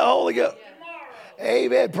 Pray in the Holy Ghost.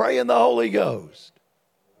 Amen. Pray in the Holy Ghost.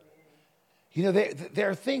 You know,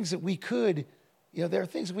 there are things that we could,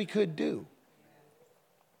 do.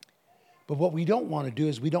 But what we don't want to do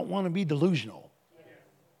is we don't want to be delusional.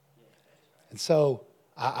 And so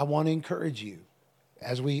I want to encourage you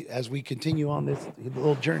as we continue on this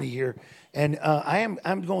little journey here. And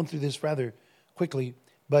I'm going through this rather quickly,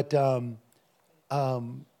 but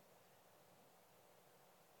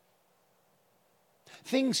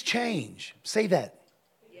things change. Say that.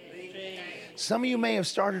 Some of you may have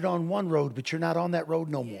started on one road, but you're not on that road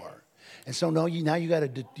no more. And so now you got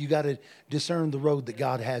to discern the road that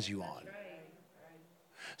God has you on.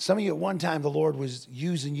 Some of you at one time, the Lord was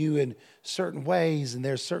using you in certain ways, and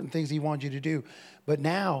there's certain things he wanted you to do. But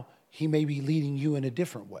now he may be leading you in a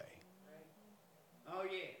different way. Oh,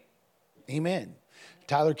 yeah. Amen.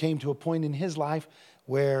 Tyler came to a point in his life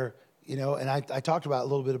where, and I talked about a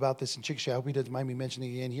little bit about this in Chickasha. I hope he doesn't mind me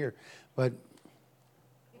mentioning it again here. But,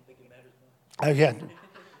 yeah.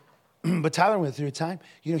 But Tyler went through a time,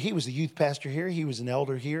 he was a youth pastor here. He was an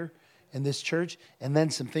elder here in this church. And then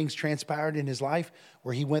some things transpired in his life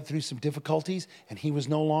where he went through some difficulties and he was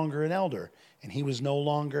no longer an elder. And he was no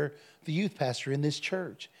longer the youth pastor in this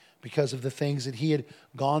church because of the things that he had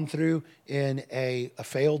gone through in it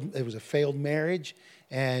was a failed marriage.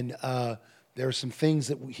 And there were some things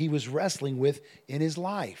that he was wrestling with in his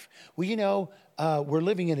life. Well, we're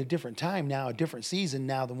living in a different time now, a different season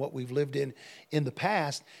now than what we've lived in the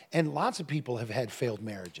past. And lots of people have had failed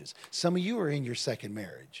marriages. Some of you are in your second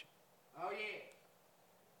marriage. Oh, yeah.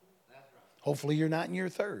 That's right. Hopefully you're not in your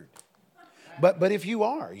third. But if you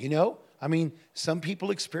are, some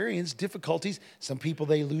people experience difficulties. Some people,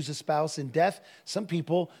 they lose a spouse in death. Some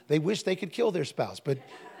people, they wish they could kill their spouse. But,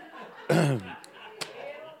 but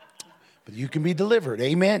you can be delivered.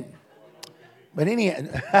 Amen. But anyhow.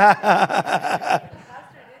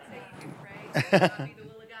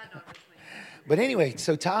 But anyway,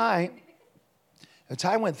 so Ty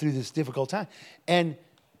went through this difficult time. And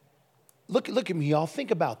look at me, y'all.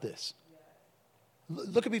 Think about this.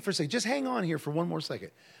 Look at me for a second. Just hang on here for one more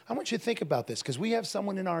second. I want you to think about this because we have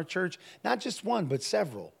someone in our church, not just one, but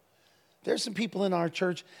several. There's some people in our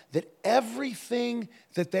church that everything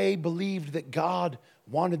that they believed that God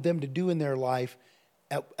wanted them to do in their life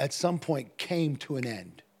at some point came to an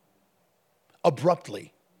end.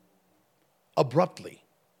 Abruptly.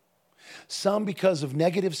 Some because of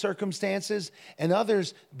negative circumstances, and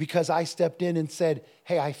others because I stepped in and said,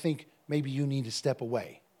 hey, I think maybe you need to step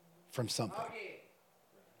away from something.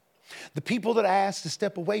 The people that I asked to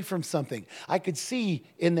step away from something, I could see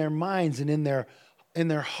in their minds and in their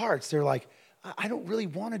hearts, they're like, I don't really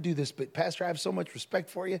want to do this, but Pastor, I have so much respect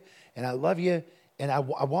for you, and I love you, and I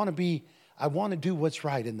want to do what's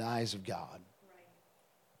right in the eyes of God. Right.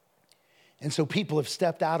 And so people have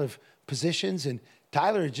stepped out of positions, and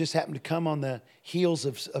Tyler had just happened to come on the heels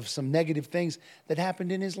of some negative things that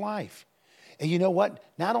happened in his life. And you know what?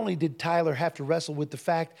 Not only did Tyler have to wrestle with the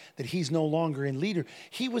fact that he's no longer in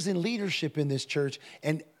he was in leadership in this church,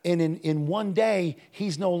 and in one day,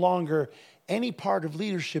 he's no longer any part of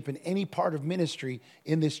leadership in any part of ministry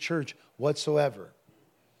in this church whatsoever.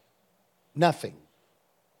 Nothing.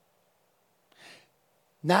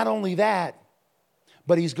 Not only that,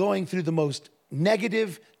 but he's going through the most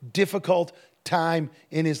negative, difficult time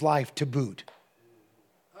in his life to boot.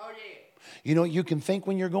 Oh, yeah. You know what you can think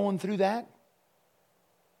when you're going through that?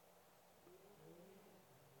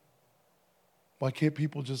 Why can't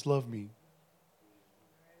people just love me?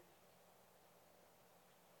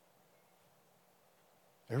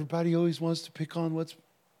 Everybody always wants to pick on what's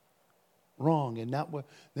wrong and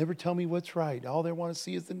never tell me what's right. All they want to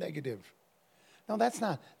see is the negative. No, that's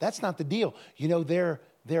not the deal. There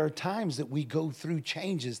are times that we go through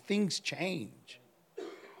changes. Things change.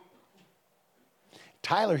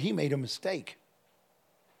 Tyler, he made a mistake.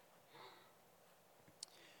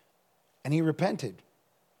 And he repented,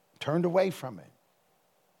 turned away from it.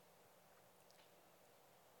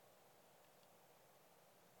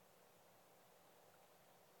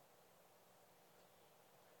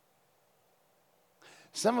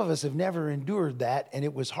 Some of us have never endured that, and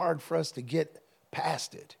it was hard for us to get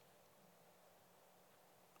past it,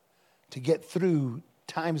 to get through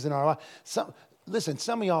times in our life. Some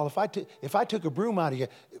of y'all, if I took a broom out of you,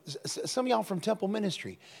 some of y'all from Temple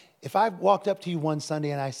Ministry, if I walked up to you one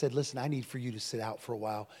Sunday and I said, listen, I need for you to sit out for a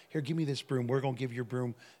while. Here, give me this broom. We're going to give your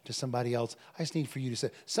broom to somebody else. I just need for you to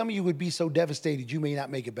sit. Some of you would be so devastated you may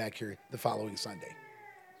not make it back here the following Sunday.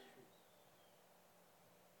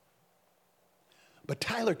 But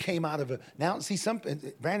Tyler came out of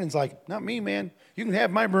Brandon's like, not me, man. You can have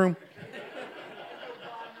my broom.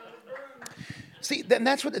 See,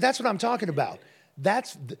 that's what I'm talking about.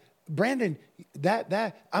 Brandon,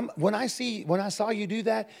 when I saw you do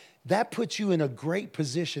that, that puts you in a great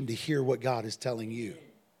position to hear what God is telling you.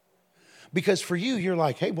 Because for you, you're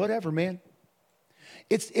like, hey, whatever, man.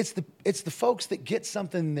 It's the folks that get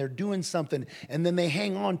something and they're doing something and then they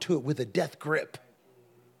hang on to it with a death grip.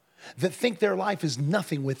 That think their life is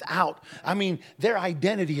nothing without. Their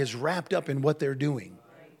identity is wrapped up in what they're doing.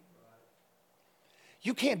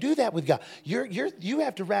 You can't do that with God. You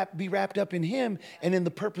have to be wrapped up in Him and in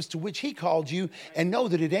the purpose to which He called you, and know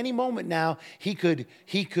that at any moment now He could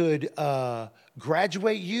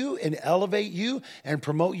graduate you and elevate you and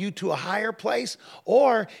promote you to a higher place,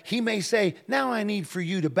 or He may say, "Now I need for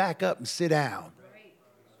you to back up and sit down."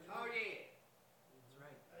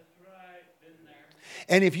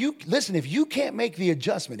 And if you can't make the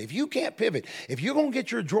adjustment, if you can't pivot, if you're going to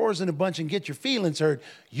get your drawers in a bunch and get your feelings hurt,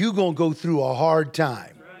 you're going to go through a hard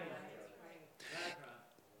time.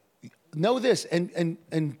 Know this,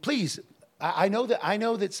 and please, I know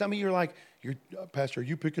that some of you are like, Pastor, are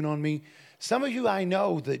you picking on me? Some of you, I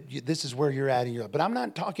know that this is where you're at in your life, but I'm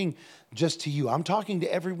not talking just to you. I'm talking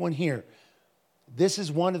to everyone here. This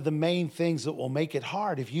is one of the main things that will make it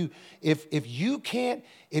hard. If you can't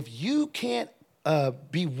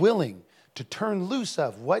be willing to turn loose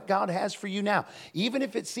of what God has for you now, even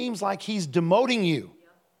if it seems like He's demoting you.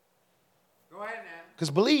 Go ahead now. Because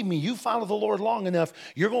believe me, you follow the Lord long enough,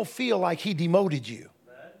 you're going to feel like He demoted you.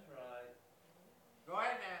 That's right. Go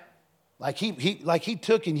ahead now. Like he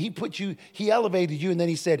took and he elevated you, and then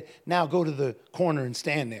He said, now go to the corner and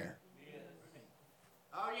stand there.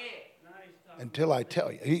 Oh, yeah. Until I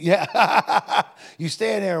tell you. Yeah. You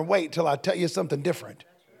stand there and wait till I tell you something different.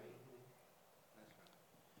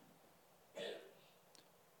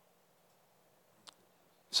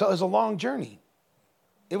 So it was a long journey.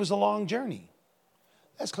 It was a long journey.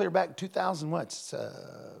 That's clear back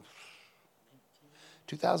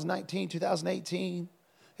 2019, 2018.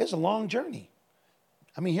 It's a long journey.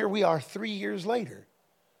 I mean, here we are 3 years later.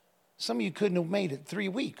 Some of you couldn't have made it 3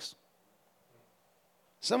 weeks.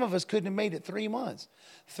 Some of us couldn't have made it 3 months.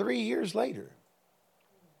 3 years later.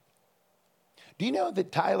 Do you know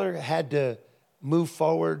that Tyler had to move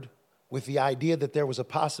forward with the idea that there was a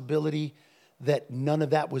possibility that none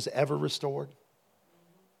of that was ever restored?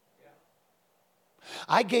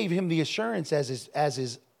 I gave him the assurance as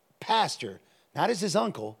his pastor, not as his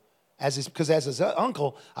uncle, because as his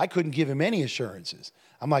uncle, I couldn't give him any assurances.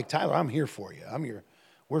 I'm like, Tyler, I'm here for you.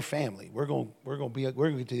 We're family. We're going to get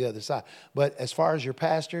to the other side. But as far as your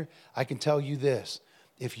pastor, I can tell you this: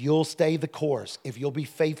 if you'll stay the course, if you'll be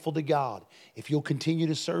faithful to God, if you'll continue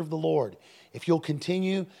to serve the Lord, if you'll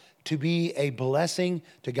continue to be a blessing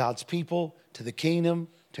to God's people, to the kingdom,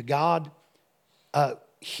 to God,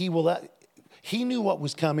 He will. He knew what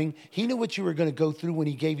was coming. He knew what you were going to go through when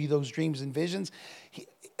He gave you those dreams and visions.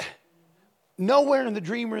 Nowhere in the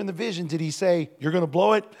dream or in the vision did He say, you're going to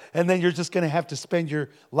blow it, and then you're just going to have to spend your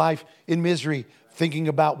life in misery thinking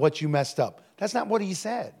about what you messed up. That's not what He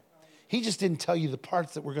said. He just didn't tell you the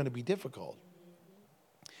parts that were going to be difficult.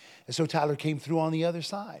 And so Tyler came through on the other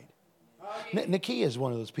side. Nakia is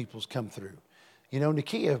one of those people who's come through. You know,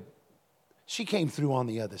 Nakia, she came through on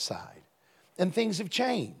the other side. And things have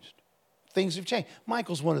changed. Things have changed.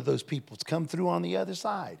 Michael's one of those people that's come through on the other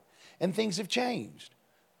side. And things have changed.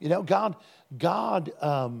 You know, God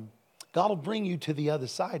will bring you to the other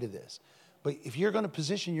side of this. But if you're going to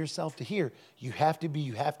position yourself to hear, you have to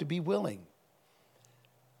be willing.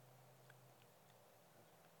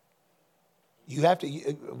 You have to.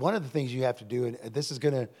 One of the things you have to do, and it's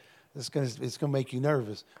going to make you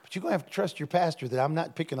nervous, but you're going to have to trust your pastor that I'm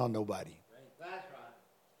not picking on nobody. That's right.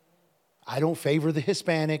 I don't favor the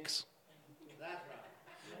Hispanics. That's right.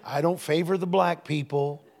 I don't favor the black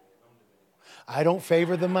people. I don't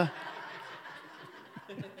favor the.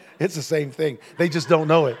 It's the same thing. They just don't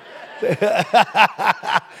know it.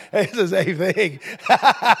 It's the same thing.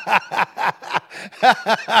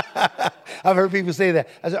 I've heard people say that.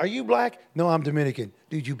 I said, are you black? No, I'm Dominican.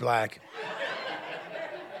 Dude, you black.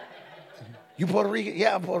 You Puerto Rican?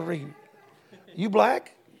 Yeah, I'm Puerto Rican. You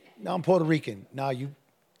black? No, I'm Puerto Rican. No, you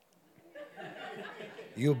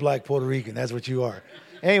a black Puerto Rican. That's what you are.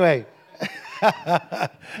 Anyway.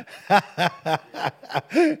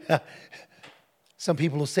 Some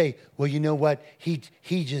people will say, well, you know what? He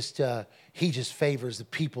just favors the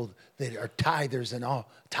people that are tithers and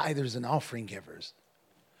offering givers.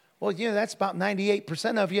 Well, you know, that's about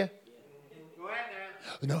 98% of you. Go ahead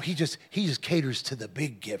now. No, he just caters to the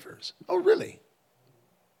big givers. Oh, really?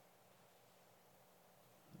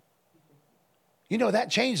 You know,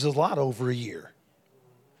 that changes a lot over a year.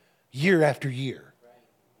 Year after year.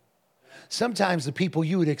 Sometimes the people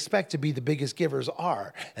you would expect to be the biggest givers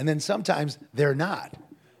are, and then sometimes they're not.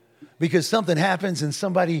 Because something happens and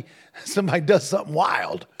somebody does something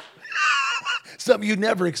wild. Something you'd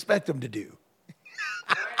never expect them to do.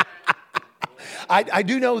 I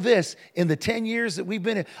do know this. In the 10 years that we've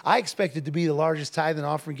been in, I expected to be the largest tithe and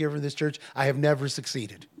offering giver in this church. I have never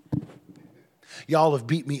succeeded. Y'all have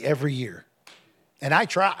beat me every year. And I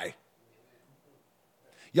try.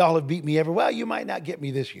 Y'all have beat me every, well, you might not get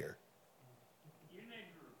me this year. You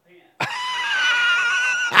need to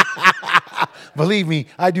repent. Believe me,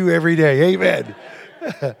 I do every day. Amen.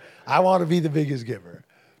 I want to be the biggest giver.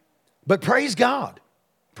 But praise God.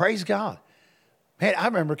 Praise God. Man, I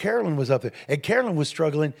remember Carolyn was up there, and Carolyn was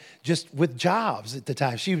struggling just with jobs at the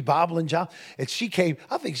time. She was bobbling jobs, and she came,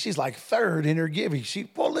 I think she's like third in her giving.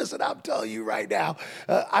 Well, listen, I'm telling you right now,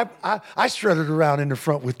 I strutted around in the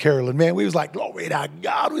front with Carolyn, man. We was like, glory to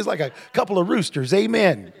God. We was like a couple of roosters,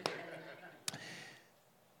 amen.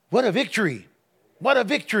 What a victory. What a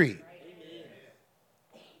victory.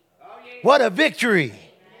 What a victory.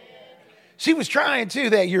 She was trying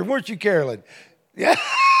too that year, weren't you, Carolyn? Yeah.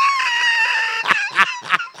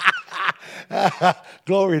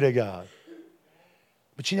 Glory to God.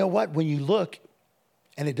 But you know what? When you look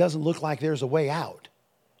and it doesn't look like there's a way out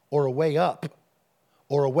or a way up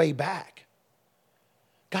or a way back,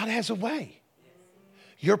 God has a way.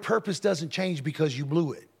 Your purpose doesn't change because you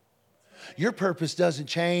blew it. Your purpose doesn't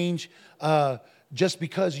change just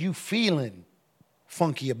because you feeling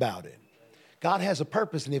funky about it. God has a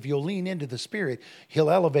purpose, and if you'll lean into the Spirit,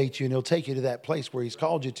 He'll elevate you and He'll take you to that place where He's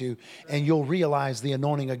called you to, and you'll realize the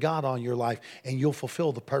anointing of God on your life, and you'll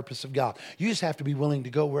fulfill the purpose of God. You just have to be willing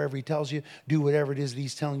to go wherever He tells you, do whatever it is that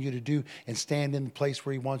He's telling you to do, and stand in the place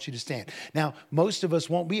where He wants you to stand. Now, most of us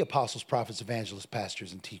won't be apostles, prophets, evangelists,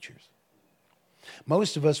 pastors, and teachers.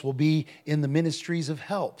 Most of us will be in the ministries of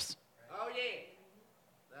helps.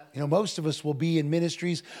 You know, most of us will be in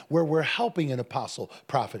ministries where we're helping an apostle,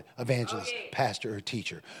 prophet, evangelist, pastor, or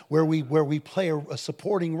teacher, where we play a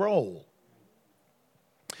supporting role.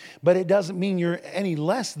 But it doesn't mean you're any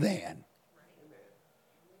less than.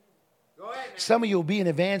 Some of you will be an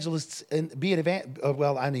evangelist and be an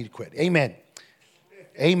well, I need to quit. Amen.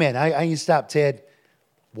 Amen. I need to stop, Ted.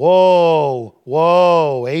 Whoa.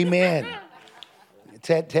 Amen.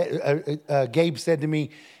 Gabe said to me,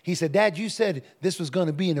 he said, Dad, you said this was going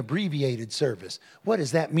to be an abbreviated service. What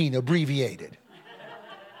does that mean, abbreviated?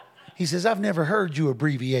 He says, I've never heard you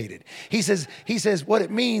abbreviated. He says, what it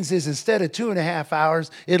means is instead of 2.5 hours,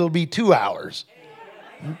 it'll be 2 hours.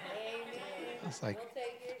 It's like,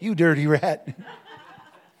 you dirty rat.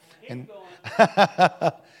 And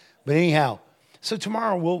but anyhow, so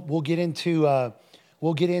tomorrow we'll get into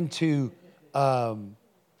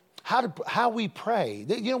how we pray.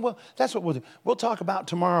 You know, well, that's what we'll do. We'll talk about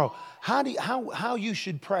tomorrow how you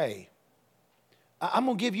should pray. I'm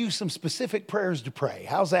going to give you some specific prayers to pray.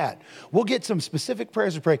 How's that? We'll get some specific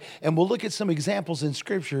prayers to pray, and we'll look at some examples in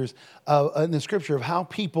the scripture of how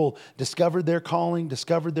people discovered their calling,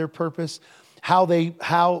 discovered their purpose, how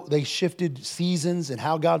they shifted seasons, and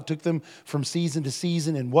how God took them from season to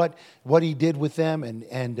season, and what He did with them,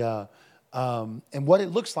 and what it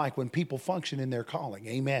looks like when people function in their calling.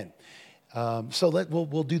 Amen.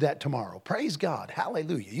 We'll do that tomorrow. Praise God.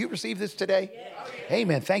 Hallelujah. You receive this today? Yeah.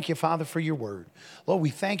 Amen. Thank you, Father, for your word. Lord,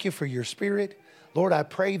 we thank you for your Spirit. Lord, I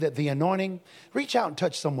pray that the anointing, reach out and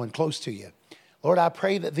touch someone close to you. Lord, I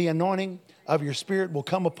pray that the anointing of your Spirit will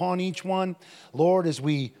come upon each one. Lord, as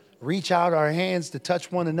we reach out our hands to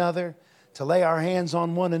touch one another, to lay our hands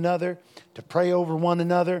on one another, to pray over one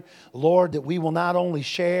another. Lord, that we will not only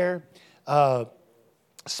share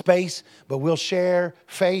space, but we'll share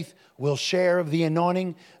faith. We'll share of the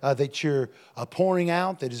anointing that you're pouring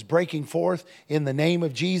out, that is breaking forth in the name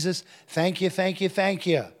of Jesus. Thank you, thank you, thank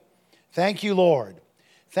you. Thank you, Lord.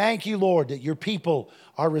 Thank you, Lord, that your people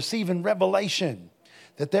are receiving revelation,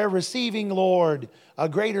 that they're receiving, Lord, a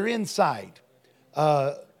greater insight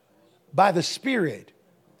by the Spirit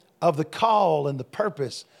of the call and the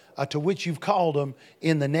purpose to which you've called them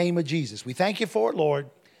in the name of Jesus. We thank you for it, Lord.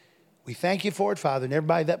 We thank you for it, Father. And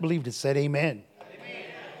everybody that believed it said amen. Amen.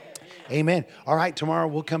 Amen. All right, tomorrow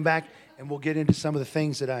we'll come back and we'll get into some of the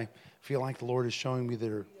things that I feel like the Lord is showing me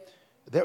that are